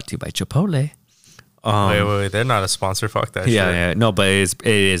 brought to you by Chipotle. Wait, they're not a sponsor. Fuck that shit. Yeah. No, but it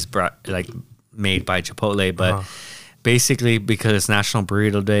is like made by Chipotle. But basically, because it's National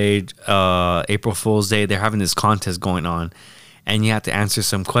Burrito Day, April Fool's Day, they're having this contest going on. And you have to answer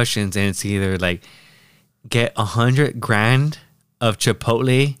some questions, and it's either like get $100,000 of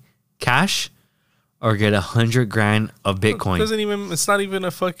Chipotle cash or get $100,000 of Bitcoin. It's not even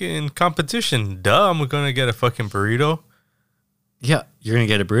a fucking competition. Duh, I'm gonna get a fucking burrito. Yeah, you're gonna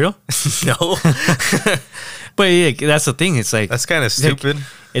get a burrito? No. But yeah, that's the thing. It's like that's kind of stupid.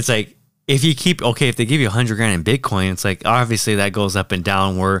 It's like if you keep if they give you $100,000 in Bitcoin, it's like obviously that goes up and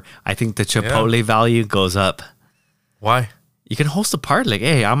down. Where I think the Chipotle value goes up. Why? You can host a party like,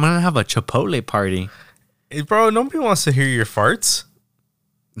 hey, I'm gonna have a Chipotle party. Hey, bro, nobody wants to hear your farts.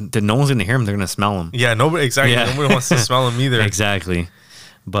 No one's gonna hear them. They're gonna smell them. Yeah, nobody. Exactly. Yeah. Nobody wants to smell them either. Exactly.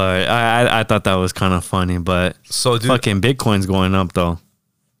 But I thought that was kind of funny. But so fucking Bitcoin's going up though.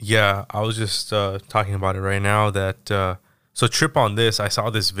 Yeah, I was just talking about it right now. That so trip on this. I saw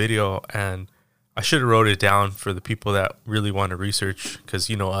this video and I should have wrote it down for the people that really want to research, because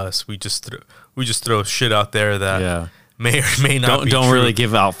you know us, we just throw shit out there that may or may not. Don't true. Really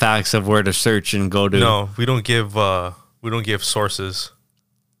give out facts of where to search and go to. No, we don't give sources.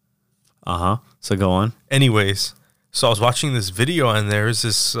 So go on. Anyways, so I was watching this video and there's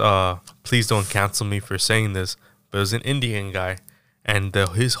this, please don't cancel me for saying this, but it was an Indian guy. And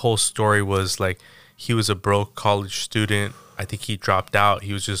his whole story was like, he was a broke college student. I think he dropped out.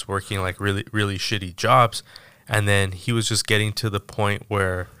 He was just working like really, really shitty jobs. And then he was just getting to the point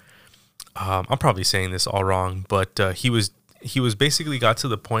where, I'm probably saying this all wrong, but he was basically got to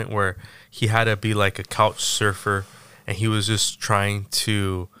the point where he had to be like a couch surfer, and he was just trying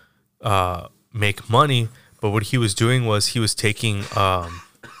to make money. But what he was doing was he was taking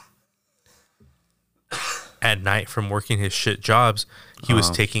at night from working his shit jobs, he was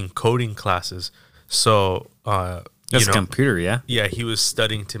taking coding classes. So that's computer, yeah, he was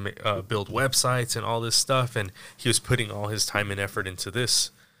studying to build websites and all this stuff, and he was putting all his time and effort into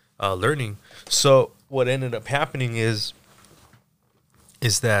this. learning. So what ended up happening is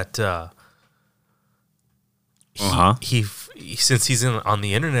that he since he's on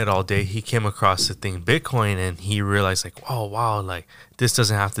the internet all day, he came across the thing Bitcoin, and he realized like, oh wow, like this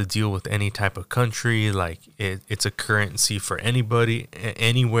doesn't have to deal with any type of country. Like it's a currency for anybody,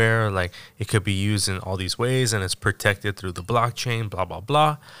 anywhere. Like it could be used in all these ways, and it's protected through the blockchain. Blah blah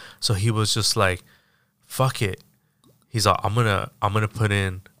blah. So he was just like, fuck it. He's like, I'm gonna put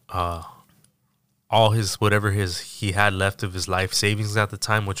in all his whatever he had left of his life savings at the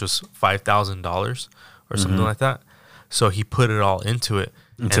time, which was $5,000 or something like that. So he put it all into it.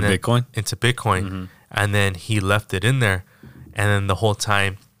 Into Bitcoin? Into Bitcoin. And then he left it in there. And then the whole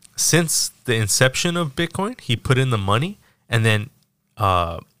time, since the inception of Bitcoin, he put in the money. And then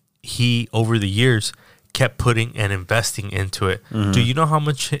he, over the years, kept putting and investing into it. Do you know how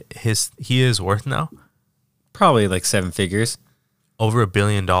much he is worth now? Probably like 7 figures. Over $1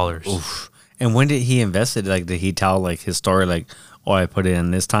 billion. Oof. And when did he invest it? Like, did he tell like his story? Like, oh, I put it in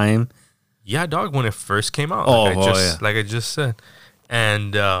this time. Yeah, dog. When it first came out, like I just said,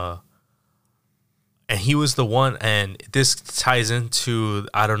 and he was the one. And this ties into,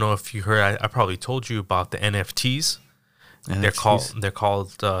 I don't know if you heard. I probably told you about the NFTs. They're called.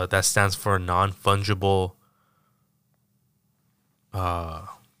 That stands for non-fungible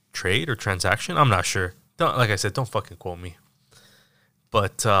trade or transaction. I'm not sure. Like I said, don't fucking quote me.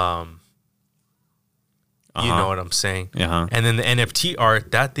 But you know what I'm saying. And then the NFT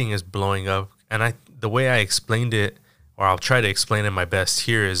art, that thing is blowing up. And the way I explained it, or I'll try to explain it my best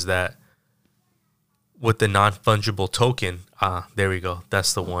here, is that with the non-fungible token, there we go.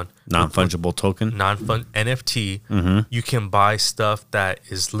 That's the one. Non-fungible token? NFT, you can buy stuff that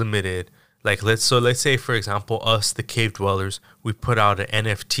is limited. Like let's say, for example, us, the Cave Dwellers, we put out an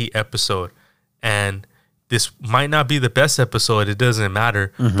NFT episode, and this might not be the best episode. It doesn't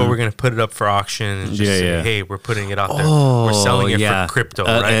matter, but we're gonna put it up for auction and just say, "Hey, we're putting it out there. We're selling it for crypto,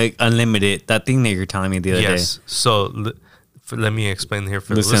 right? Unlimited." That thing that you're telling me the other day. So let me explain here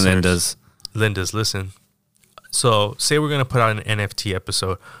for the listeners. Linda's, listen. So say we're gonna put out an NFT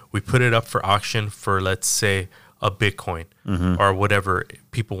episode. We put it up for auction for, let's say, a Bitcoin or whatever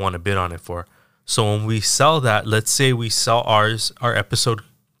people want to bid on it for. So when we sell that, let's say we sell our episode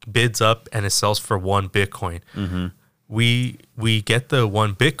bids up and it sells for 1 Bitcoin. We get the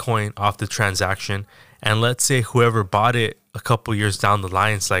 1 Bitcoin off the transaction, and let's say whoever bought it a couple years down the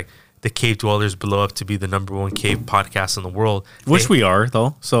line, it's like the Cave Dwellers blow up to be the #1 cave podcast in the world, which we are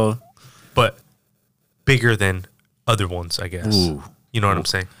though. So, but bigger than other ones, I guess. You know what I'm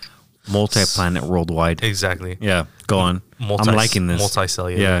saying? Multi-planet worldwide. Exactly. Yeah. Go on. I'm liking this.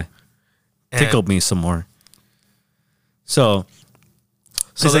 Multi-cellular. Yeah. Tickled me some more. So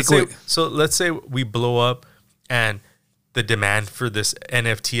let's say we blow up and the demand for this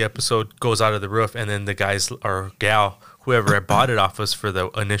NFT episode goes out of the roof, and then the guys or gal, whoever bought it off us for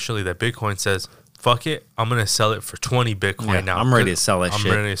initially that Bitcoin, says, fuck it, I'm going to sell it for 20 Bitcoin now. I'm ready to sell that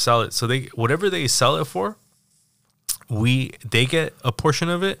shit. I'm ready to sell it. So whatever they sell it for, they get a portion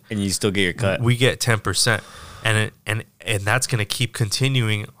of it. And you still get your cut. We get 10%. And that's going to keep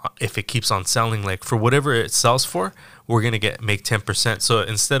continuing if it keeps on selling. Like for whatever it sells for, we're going to make 10%. So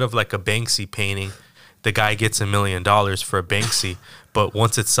instead of like a Banksy painting, the guy gets $1 million for a Banksy. But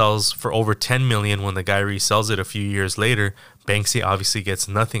once it sells for over 10 million, when the guy resells it a few years later, Banksy obviously gets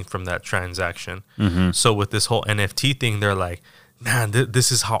nothing from that transaction. So with this whole NFT thing, they're like, man,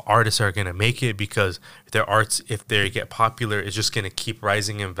 this is how artists are going to make it, because their arts, if they get popular, is just going to keep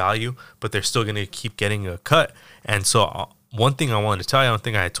rising in value, but they're still going to keep getting a cut. And so one thing I wanted to tell you, I don't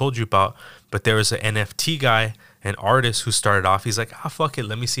think I had told you about, but there was an NFT guy, an artist who started off. He's like, fuck it,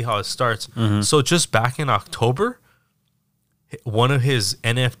 let me see how it starts. So just back in October, one of his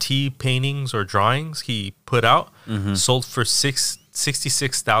NFT paintings or drawings he put out sold for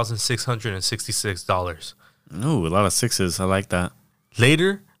 $66,666. Ooh, a lot of sixes. I like that.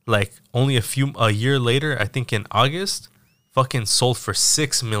 Later, like only a year later, I think in August, fucking sold for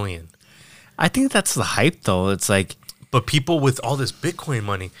 $6 million. I think that's the hype, though. It's like, but people with all this Bitcoin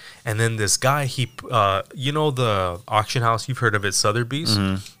money, and then this guy, you know, the auction house, you've heard of it, Sotheby's.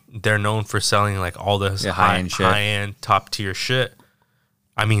 They're known for selling like all this high-end, top-tier shit.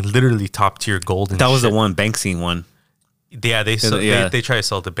 I mean, literally top-tier gold and that was the one, Banksy one. Yeah, they try to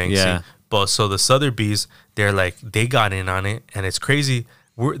sell the Banksy. Yeah. But so the Sotheby's, they got in on it, and it's crazy.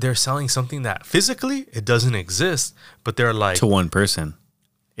 They're selling something that physically it doesn't exist, but they're like, to one person,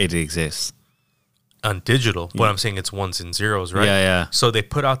 it exists on digital. But I'm saying it's ones and zeros, right? Yeah. So they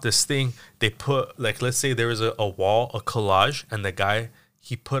put out this thing. They put, like, let's say there was a wall, a collage, and the guy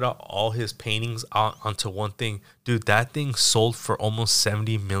he put out all his paintings onto one thing. Dude, that thing sold for almost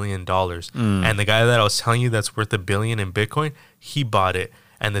 $70 million. And the guy that I was telling you that's worth $1 billion in Bitcoin, he bought it.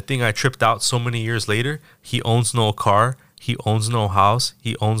 And the thing I tripped out so many years later, he owns no car, he owns no house,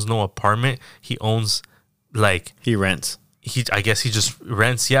 he owns no apartment, he owns like he rents. I guess he just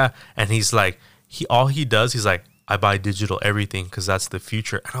rents, yeah. And he's like, all he does, he's like, I buy digital everything because that's the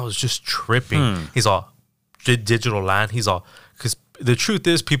future. And I was just tripping. He's all digital land. He's all, because the truth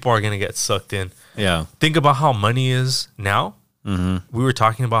is people are gonna get sucked in. Yeah. Think about how money is now. We were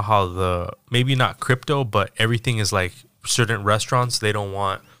talking about how maybe not crypto, but everything is like certain restaurants, they don't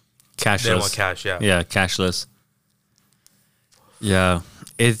want cashless. They don't want cash, yeah. Yeah, cashless. Yeah.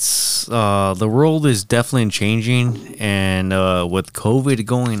 It's the world is definitely changing, and with COVID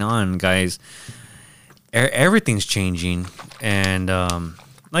going on, guys, everything's changing. And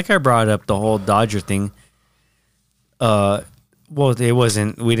like I brought up the whole Dodger thing. Well, it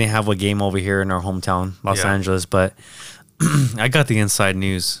wasn't. We didn't have a game over here in our hometown, Los Angeles, but I got the inside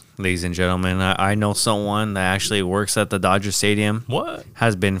news, ladies and gentlemen. I know someone that actually works at the Dodger Stadium. What?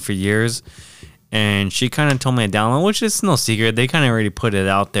 Has been for years. And she kind of told me to download, which is no secret. They kind of already put it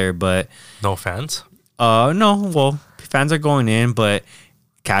out there, but... No fans? No. Well, fans are going in, but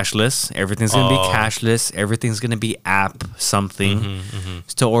cashless. Everything's going to be cashless. Everything's going to be app something.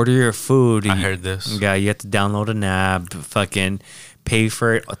 To order your food... I heard this. Yeah, you have to download an app, fucking pay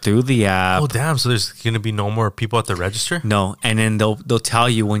for it through the app. Oh, damn. So there's going to be no more people at the register? No. And then they'll tell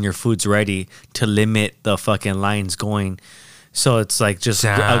you when your food's ready to limit the fucking lines going. So it's like just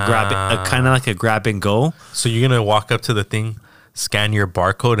kind of like a grab and go. So you're going to walk up to the thing, scan your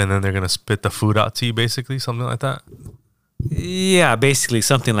barcode, and then they're going to spit the food out to you, basically? Something like that? Yeah, basically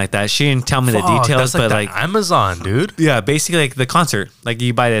something like that. She didn't tell me the details, that's but like Amazon, dude. Yeah, basically like the concert. Like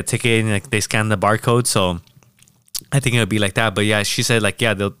you buy the ticket and like they scan the barcode. So I think it would be like that. But yeah, she said like,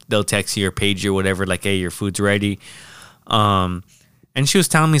 yeah, they'll text you or page you or whatever, like, hey, your food's ready. And she was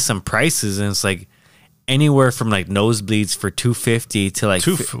telling me some prices, and it's like, anywhere from like nosebleeds for $250 to like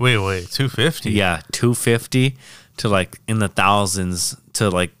wait, $250? Yeah, $250 to like in the thousands to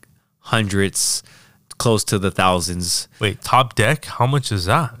like hundreds, close to the thousands. Wait, top deck? How much is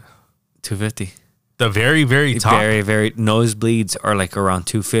that? $250. The very, very top. Very, very nosebleeds are like around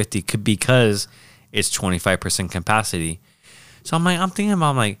 $250 because it's 25% capacity. So I'm thinking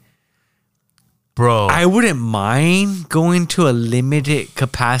about like, bro, I wouldn't mind going to a limited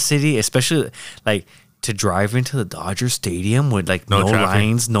capacity, especially like to drive into the Dodger Stadium with like no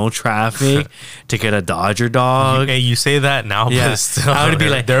lines, no traffic, to get a Dodger dog. Hey, you say that now, but still, I would be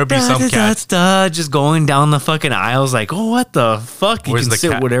like, there would be some catch. Just going down the fucking aisles like, oh, what the fuck? You can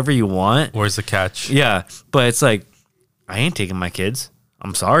sit whatever you want. Where's the catch? Yeah, but it's like, I ain't taking my kids.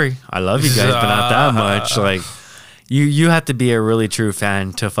 I'm sorry. I love you guys, but not that much. Like, you have to be a really true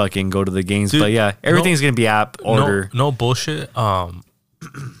fan to fucking go to the games. Dude, but yeah, everything's going to be app order. No bullshit.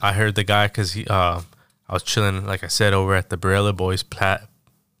 I heard the guy because I was chilling, like I said, over at the Barela Boys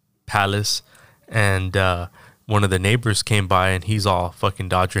Palace, and one of the neighbors came by, and he's all fucking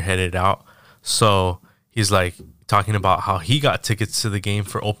Dodger headed out. So he's like talking about how he got tickets to the game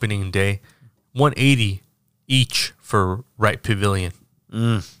for opening day, $180 each for right pavilion.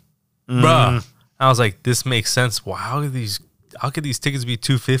 Bruh, I was like, this makes sense. Wow, how could these tickets be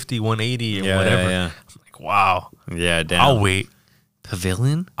 $250, $180, or whatever? Yeah. I'm like, wow. Yeah, damn. I'll wait.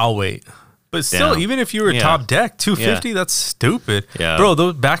 Pavilion? I'll wait. But still, even if you were top deck, $250, that's stupid. Yeah. Bro,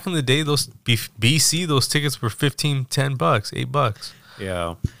 those back in the day, those BC, those tickets were $10, $8.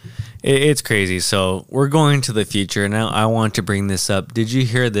 Yeah. It's crazy. So we're going to the future. Now I want to bring this up. Did you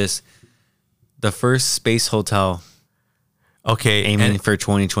hear this? The first space hotel. Okay. Aiming for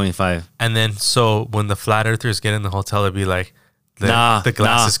 2025. And then, so when the flat earthers get in the hotel, it'd be like, the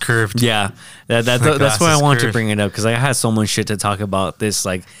glass is curved. Yeah. That's why I want to bring it up, because I had so much shit to talk about this.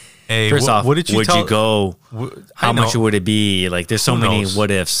 Like, hey, first off, would you go? How much would it be? Like, there's so many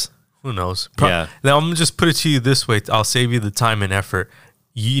what ifs. Who knows? Now I'm gonna just put it to you this way. I'll save you the time and effort.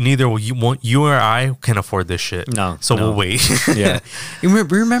 You or I can afford this shit. No, we'll wait. Yeah. You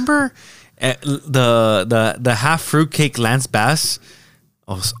remember the half fruitcake Lance Bass?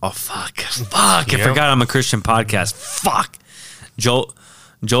 Oh fuck! I forgot I'm a Christian podcast. Fuck.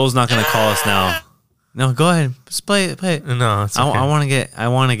 Joel's not gonna call us now. No, go ahead. Just play it. No, it's okay. I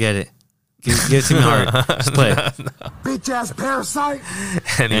want to get it. Give it to me hard. Just play it. Bitch ass parasite.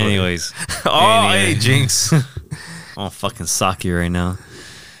 Anyways. Hey, Jinx. I'll fucking sock you right now.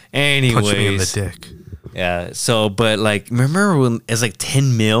 Anyways. Punch me in the dick. Yeah. So, but like, remember when it's like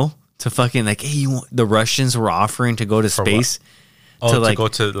 10 mil to fucking like, hey, the Russians were offering to go to space? To go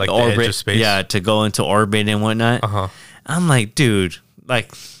to like the edge of space? Yeah, to go into orbit and whatnot. I'm like, dude,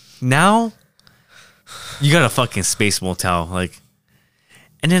 like now you got a fucking space motel, like.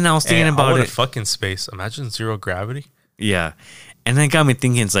 And then I was thinking about it. Fucking space. Imagine zero gravity. Yeah, and then it got me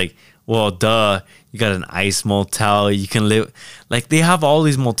thinking. It's like, well, duh. You got an ice motel. You can live like they have all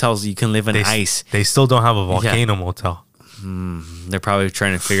these motels. You can live in ice. They still don't have a volcano motel. They're probably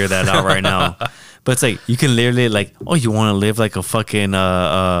trying to figure that out right now. But it's like you can literally like, oh, you want to live like a fucking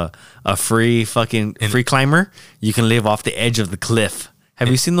a free climber? You can live off the edge of the cliff. Have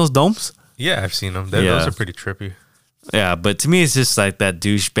you seen those domes? Yeah, I've seen them. Those are pretty trippy. Yeah, but to me, it's just like that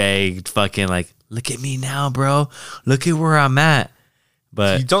douchebag fucking like, look at me now, bro. Look at where I'm at.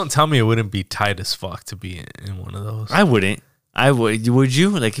 But you don't tell me it wouldn't be tight as fuck to be in one of those. I wouldn't. I would. Would you?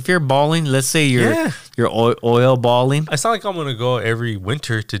 Like if you're balling, let's say you're oil balling. It's not like I'm gonna go every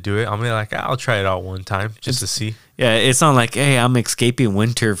winter to do it. I'm gonna like I'll try it out one time just to see. Yeah, it's not like, hey, I'm escaping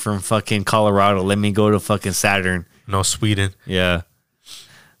winter from fucking Colorado. Let me go to fucking Saturn. No, Sweden. Yeah.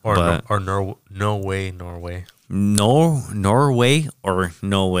 Norway. Norway or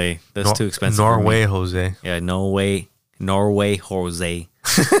no way. That's too expensive. Norway, Jose. Yeah, no way. Norway, Jose.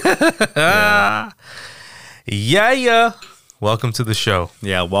 Yeah. Welcome to the show.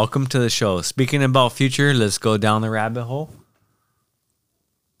 Yeah, welcome to the show. Speaking about future, let's go down the rabbit hole.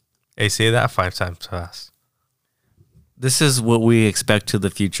 Hey, say that 5 times fast. This is what we expect to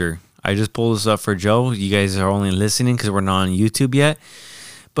the future. I just pulled this up for Joe. You guys are only listening because we're not on YouTube yet.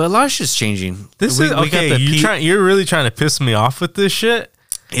 But a lot of shit's changing. You're really trying to piss me off with this shit?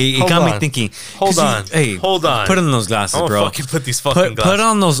 It got me thinking. Hold on. Put on those glasses, bro. Fucking put these fucking glasses. Put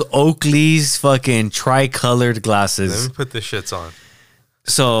on those Oakley's fucking tri-colored glasses. Let me put the shits on.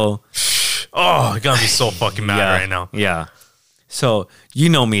 So. Oh, it got me so fucking mad right now. Yeah. So, you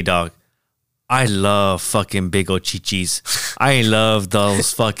know me, dog. I love fucking big old chichis. I love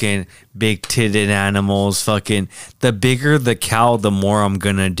those fucking big titted animals. Fucking the bigger the cow, the more I'm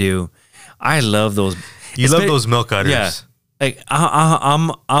gonna do. I love those. You love those milk udders. Yeah. Like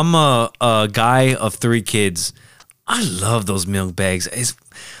I'm a guy of 3 kids. I love those milk bags.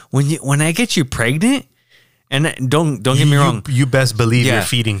 When I get you pregnant, and don't get me wrong. You best believe you're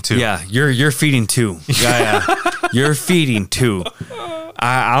feeding 2. Yeah, you're feeding 2. Yeah. You're feeding 2.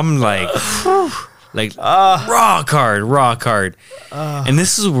 I'm like, rock hard. And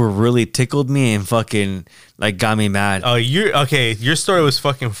this is what really tickled me and fucking like got me mad. Oh, your story was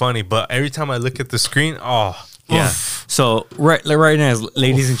fucking funny, but every time I look at the screen, yeah. So right now,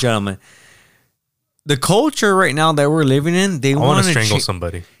 ladies and gentlemen, the culture right now that we're living in, they want to strangle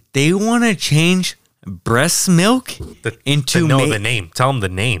somebody. They want to change breast milk into the name. Tell them the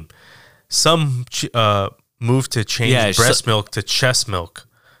name. Some move to change breast milk to chest milk.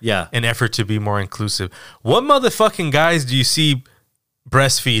 Yeah. In effort to be more inclusive. What motherfucking guys do you see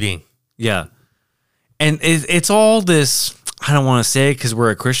breastfeeding? Yeah. And it's all this, I don't want to say it because we're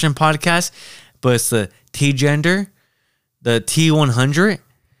a Christian podcast, but it's the T-gender, the T100.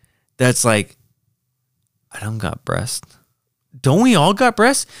 That's like, I don't got breast. Don't we all got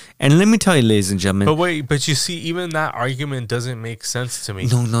breasts? And let me tell you, ladies and gentlemen. But you see, even that argument doesn't make sense to me.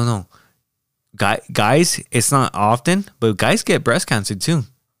 No. Guys, it's not often, but guys get breast cancer too.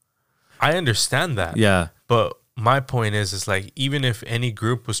 I understand that. Yeah. But my point is like, even if any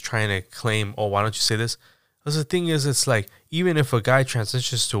group was trying to claim, oh, why don't you say this? Because the thing is, it's like, even if a guy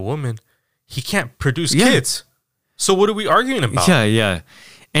transitions to a woman, he can't produce kids. So what are we arguing about? Yeah.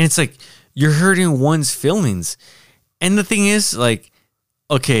 And it's like, you're hurting one's feelings. And the thing is, like,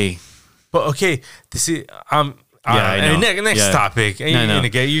 okay. But okay, this is, next topic. You're gonna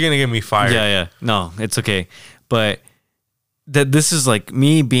get me fired. Yeah. No, it's okay. But this is like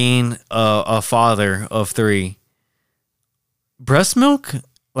me being a father of 3. Breast milk,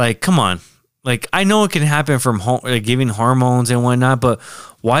 like, come on. Like, I know it can happen from giving hormones and whatnot, but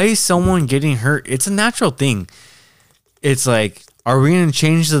why is someone getting hurt? It's a natural thing. It's like, are we gonna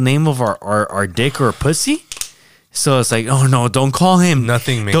change the name of our dick or pussy? So it's like, oh no, don't call him.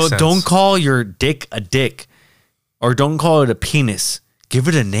 Nothing makes sense. Don't call your dick a dick. Or don't call it a penis. Give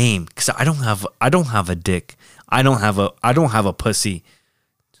it a name. Because I don't have a dick. I don't have a pussy.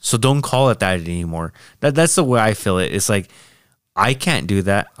 So don't call it that anymore. That's the way I feel it. It's like, I can't do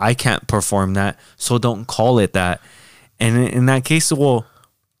that. I can't perform that. So don't call it that. And in that case, well,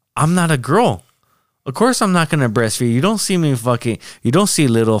 I'm not a girl. Of course I'm not gonna breastfeed. You don't see me you don't see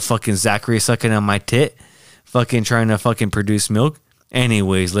little fucking Zachary sucking on my tit, fucking trying to fucking produce milk.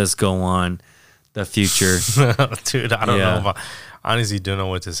 Anyways, let's go on. The future. Dude, I don't know. Honestly, don't know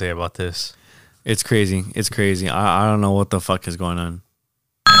what to say about this. It's crazy. I don't know what the fuck is going on.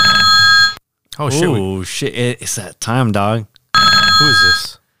 Oh, shit. Oh, shit. It's that time, dog. Who is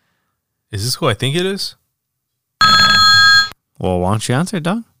this? Is this who I think it is? Well, why don't you answer it,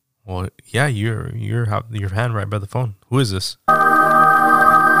 dog? Well, yeah, your hand right by the phone. Who is this?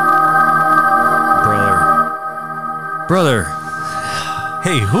 Brother.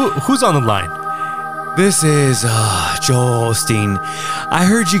 Hey, who's on the line? This is Joel Osteen. I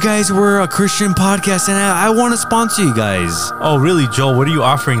heard you guys were a Christian podcast, and I want to sponsor you guys. Oh, really, Joel? What are you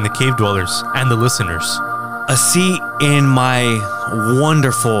offering the cave dwellers and the listeners? A seat in my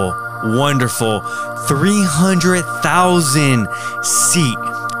wonderful 300,000 seat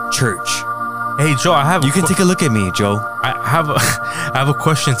church. Hey, Joel, You can take a look at me, Joe. I have a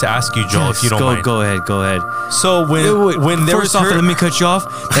question to ask you, Joel, if you don't mind. Go ahead. So when there first off, let me cut you off.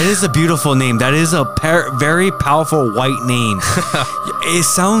 That is a beautiful name. That is a very powerful white name. It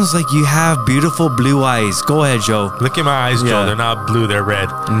sounds like you have beautiful blue eyes. Go ahead, Joe. Look at my eyes, Joel. They're not blue, they're red.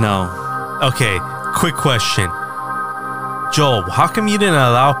 No. Okay, quick question. Joel, how come you didn't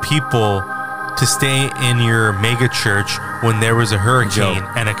allow people to stay in your mega church when there was a hurricane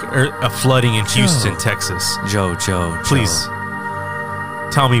and a flooding in Houston, Texas? Joe. Please,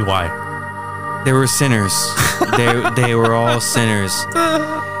 tell me why. They were sinners. they were all sinners.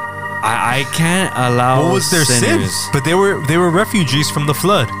 I can't allow. What was their sin? But they were refugees from the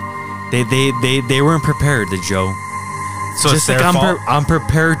flood. They weren't prepared, Joe. So just like I'm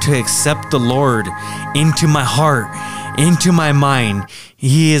prepared to accept the Lord into my heart, into my mind.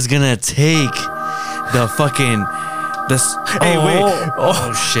 He is gonna take the fucking this. Hey, wait!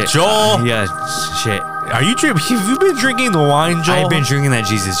 Oh shit, Joel. Yeah, shit. Are you drinking? Have you been drinking the wine, Joel? I've been drinking that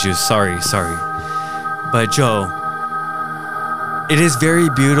Jesus juice. Sorry. But Joe, it is very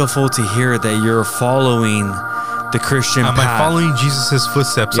beautiful to hear that you're following the Christian path. Am I following Jesus'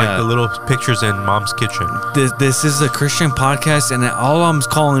 footsteps like the little pictures in Mom's kitchen? This is a Christian podcast, and all I'm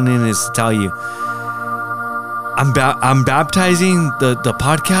calling in is to tell you, I'm baptizing the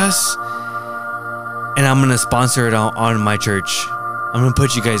podcast, and I'm gonna sponsor it on my church. I'm gonna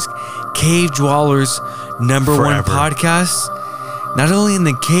put you guys Cave Dwellers #1 podcast, not only in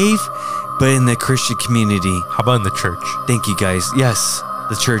the cave, but in the Christian community. How about in the church? Thank you, guys. Yes,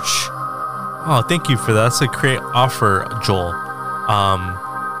 the church. Oh, thank you for that. That's a great offer, Joel.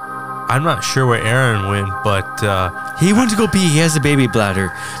 I'm not sure where Aaron went, but he went to go pee. He has a baby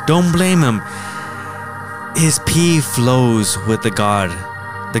bladder. Don't blame him. His pee flows with the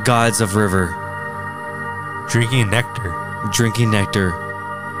gods of river. Drinking nectar.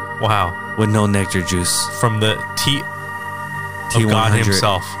 Wow. With no nectar juice. From the teat of God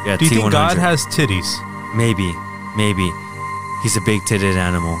himself. Yeah, do you think God has titties? Maybe. He's a big titted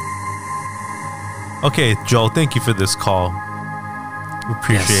animal. Okay, Joel, thank you for this call. We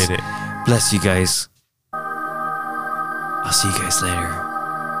appreciate it. Bless you guys. I'll see you guys later.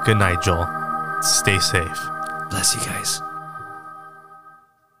 Good night, Joel. Stay safe. Bless you guys.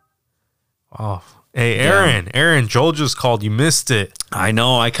 Oh, hey, Aaron. Yeah. Aaron, Joel just called. You missed it. I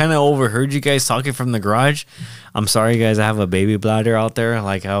know. I kind of overheard you guys talking from the garage. I'm sorry, guys. I have a baby bladder out there.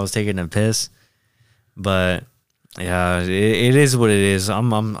 Like I was taking a piss. But yeah, it is what it is.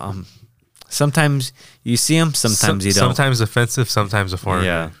 I'm sometimes you see them, sometimes you don't. Sometimes offensive, sometimes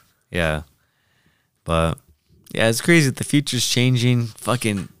informative. Yeah. But yeah, it's crazy. The future's changing.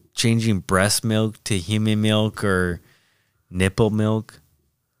 Fucking changing breast milk to human milk or nipple milk.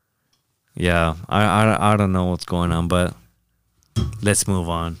 Yeah, I don't know what's going on, but let's move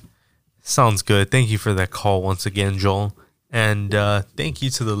on. Sounds good. Thank you for that call once again, Joel. And thank you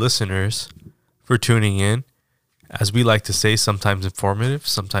to the listeners for tuning in. As we like to say, sometimes informative,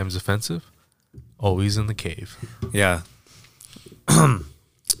 sometimes offensive. Always in the cave. Yeah.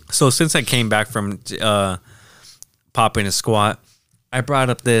 So since I came back from popping a squat, I brought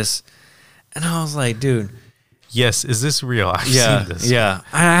up this, and I was like, dude. Yes, is this real? I've seen this. Yeah,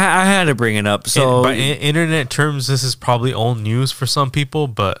 I had to bring it up. So by internet terms, this is probably old news for some people,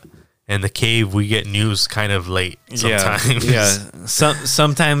 but in the cave, we get news kind of late sometimes. Yeah.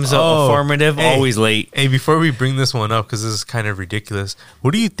 Sometimes informative, always late. Hey, before we bring this one up, because this is kind of ridiculous,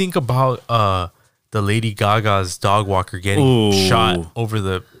 what do you think about the Lady Gaga's dog walker getting shot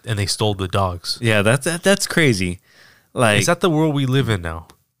and they stole the dogs? Yeah, that's crazy. Like, is that the world we live in now?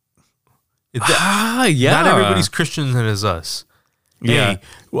 Yeah. Not everybody's Christian as us. Yeah.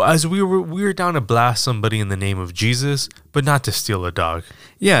 Hey, as we were down to blast somebody in the name of Jesus, but not to steal a dog.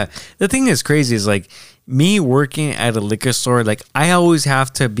 Yeah. The thing that's crazy is like me working at a liquor store, like I always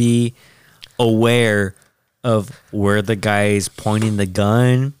have to be aware of where the guy is pointing the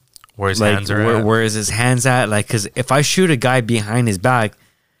gun. Where his hands are at. Where is his hands at? Like, because if I shoot a guy behind his back,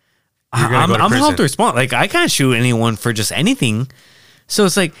 I'm held to respond. Like, I can't shoot anyone for just anything. So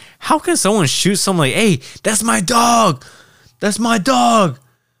it's like, how can someone shoot someone like, hey, that's my dog. That's my dog.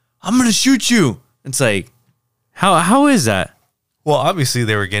 I'm going to shoot you. It's like, how is that? Well, obviously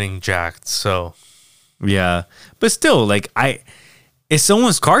they were getting jacked, so yeah. But still, like if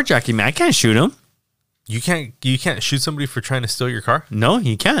someone's carjacking me, I can't shoot him. You can't shoot somebody for trying to steal your car? No,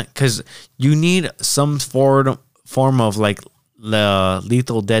 you can't, because you need some form of like the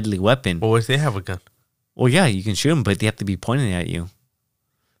lethal deadly weapon. Well, what if they have a gun? Well, yeah, you can shoot them, but they have to be pointing at you.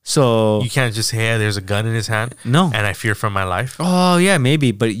 So you can't just say, "Hey, there's a gun in his hand." No, and I fear for my life. Oh yeah,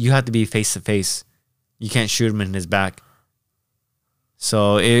 maybe, but you have to be face to face. You can't shoot him in his back.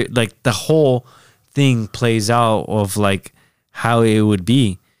 So it like the whole thing plays out of like how it would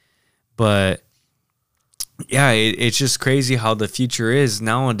be, but yeah, it's just crazy how the future is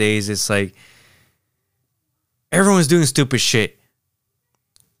nowadays. It's like everyone's doing stupid shit.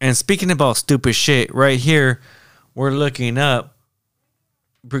 And speaking about stupid shit, right here, we're looking up.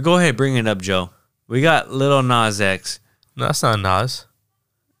 Go ahead, bring it up, Joe. We got Lil Nas X. No, that's not Nas.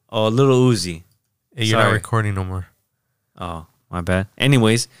 Oh, Lil Uzi. Hey, you're not recording no more. Oh, my bad.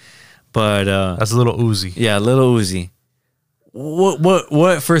 Anyways, but that's Lil Uzi. Yeah, Lil Uzi.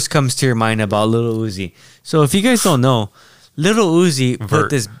 What first comes to your mind about Lil Uzi? So if you guys don't know, Lil Uzi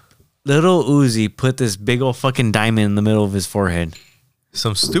put this big old fucking diamond in the middle of his forehead.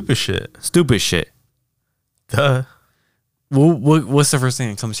 Some stupid shit. Stupid shit. Duh. What's the first thing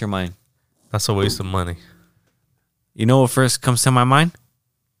that comes to your mind? That's a waste of money. You know what first comes to my mind?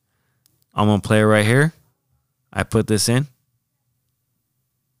 I'm gonna play it right here. I put this in.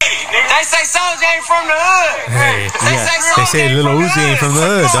 They say Soulja ain't from the hood. Hey, they say Lil Uzi ain't from the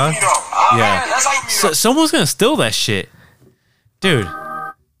hood, dog. Yeah. So someone's gonna steal that shit, dude.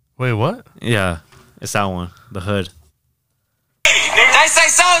 Wait, what? Yeah, it's that one. The hood. They say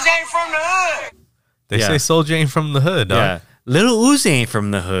Soulja ain't from the hood. They say Soulja ain't from the hood, dog. Yeah. Lil Uzi ain't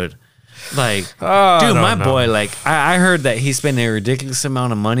from the hood. Like, dude, my boy, like, I heard that he spent a ridiculous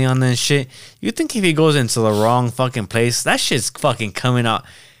amount of money on this shit. You think if he goes into the wrong fucking place, that shit's fucking coming out.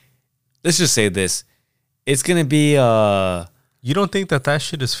 Let's just say this. It's going to be, You don't think that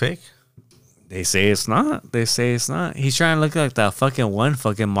shit is fake? They say it's not. They say it's not. He's trying to look like that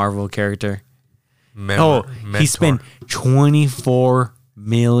fucking Marvel character. He spent $24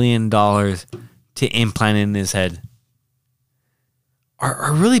 million to implant it in his head.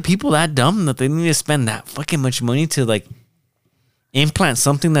 Are really people that dumb that they need to spend that fucking much money to like implant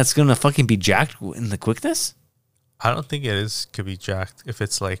something that's gonna fucking be jacked in the quickness? I don't think could be jacked if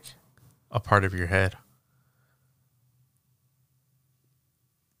it's like a part of your head.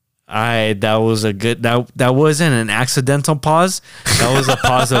 That was a good that wasn't an accidental pause. That was a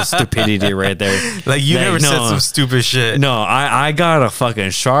pause of stupidity right there. Like you never said some stupid shit. No, I got a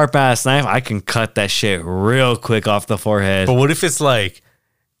fucking sharp ass knife. I can cut that shit real quick off the forehead. But what if it's like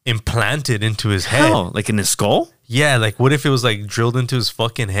implanted into his head? How? Like in his skull? Yeah, like what if it was like drilled into his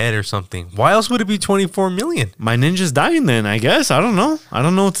fucking head or something? Why else would it be 24 million? My ninja's dying then, I guess. I don't know. I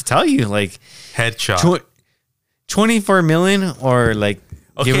don't know what to tell you. Like headshot. 24 million or like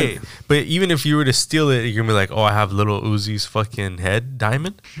okay, but even if you were to steal it, you're gonna be like, "Oh, I have Lil Uzi's fucking head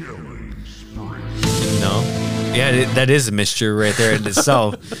diamond." No, yeah, that is a mystery right there in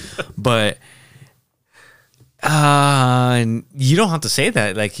itself. But you don't have to say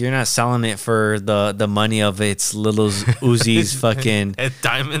that. Like, you're not selling it for the money of its Lil Uzi's fucking head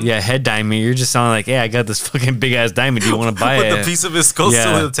diamond. Yeah, head diamond. You're just selling like, "Hey, I got this fucking big ass diamond. Do you want to buy it?" With the piece of his skull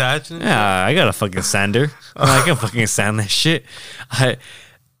still attached. Yeah, I got a fucking sander. I can fucking sand that shit.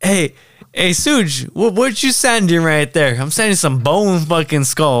 Hey, Suj, what you sanding right there? I'm sanding some bone fucking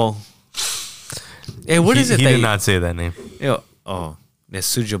skull. Hey, what is it? He did not say that name. Oh,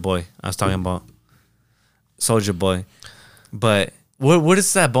 that's Soulja Boy. I was talking about Soulja Boy. But what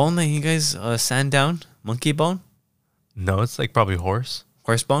is that bone that you guys sand down? Monkey bone? No, it's like probably horse.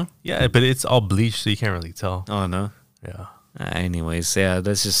 Horse bone? Yeah, but it's all bleached, so you can't really tell. Oh no. Yeah. Anyways, yeah,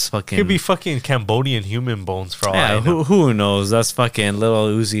 that's just fucking. Could be fucking Cambodian human bones for all I know. Who knows? That's fucking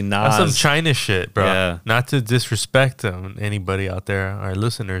Lil Uzi Nas. That's some China shit, bro. Yeah. Not to disrespect anybody out there, our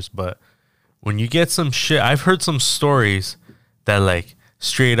listeners, but when you get some shit, I've heard some stories that like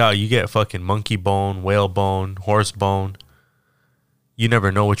straight out you get fucking monkey bone, whale bone, horse bone. You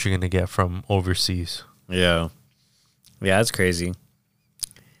never know what you're gonna get from overseas. Yeah, that's crazy.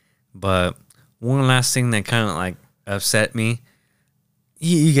 But one last thing that kind of like upset me.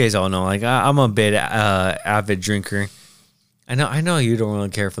 You guys all know, like I'm a bit avid drinker. I know you don't really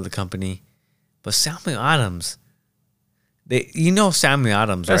care for the company, but Samuel Adams, Samuel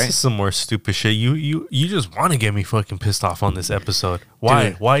Adams, right? That's just some more stupid shit. You just want to get me fucking pissed off on this episode. Why?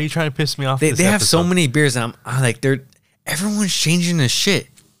 Dude, why are you trying to piss me off? They have so many beers. I'm like, everyone's changing the shit.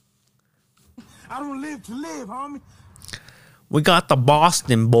 I don't live to live, homie. We got the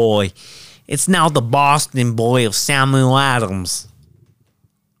Boston boy. It's now the Boston boy of Samuel Adams.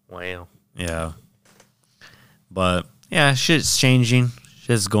 Wow. Yeah. But yeah, shit's changing.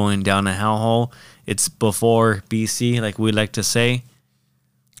 Shit's going down a hellhole. It's before BC, like we like to say.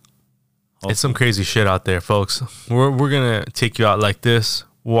 It's some crazy shit out there, folks. We're gonna take you out like this.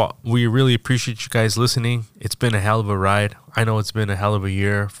 We really appreciate you guys listening. It's been a hell of a ride. I know it's been a hell of a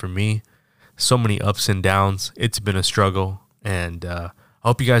year for me. So many ups and downs. It's been a struggle, and I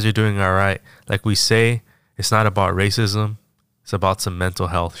hope you guys are doing all right. Like we say, it's not about racism. It's about some mental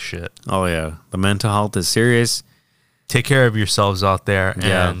health shit. Oh yeah, the mental health is serious. Take care of yourselves out there,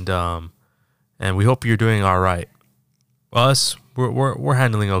 and we hope you're doing all right. Us, we're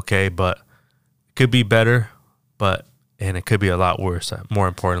handling okay, but it could be better, and it could be a lot worse. More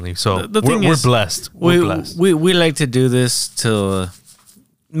importantly, so we're blessed. We're blessed. We like to do this to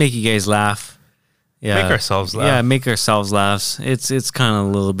make you guys laugh. Yeah, make ourselves laugh. Yeah, make ourselves laugh. It's kind of a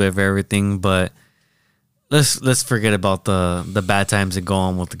little bit of everything, but let's forget about the bad times and go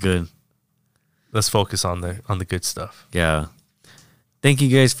on with the good. Let's focus on the good stuff. Yeah. Thank you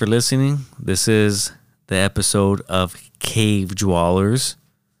guys for listening. This is the episode of Cave Dwellers.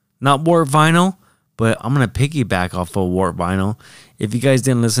 Not Warp Vinyl, but I'm going to piggyback off of Warp Vinyl. If you guys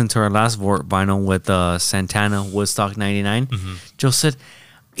didn't listen to our last Warp Vinyl with Santana Woodstock 99, Joe said,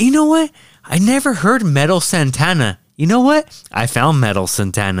 you know what? I never heard Metal Santana. You know what? I found Metal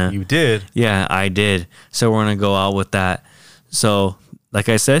Santana. You did? Yeah, I did. So we're going to go out with that. So, like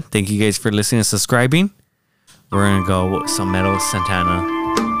I said, thank you guys for listening and subscribing. We're going to go with some Metal Santana.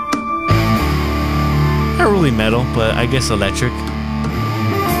 Not really metal, but I guess electric.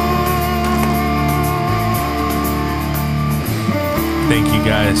 Thank you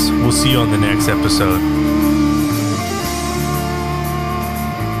guys. We'll see you on the next episode.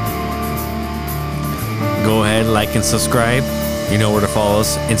 Go ahead, like and subscribe. You know where to follow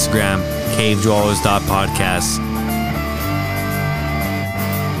us. Instagram, cavedwellers.podcast.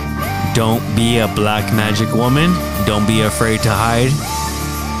 Don't be a black magic woman. Don't be afraid to hide.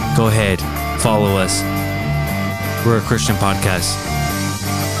 Go ahead, follow us. We're a Christian podcast.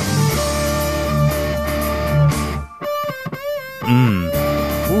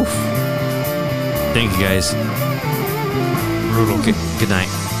 Oof. Thank you guys. Brutal. Good night.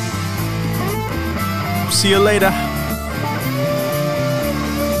 See you later.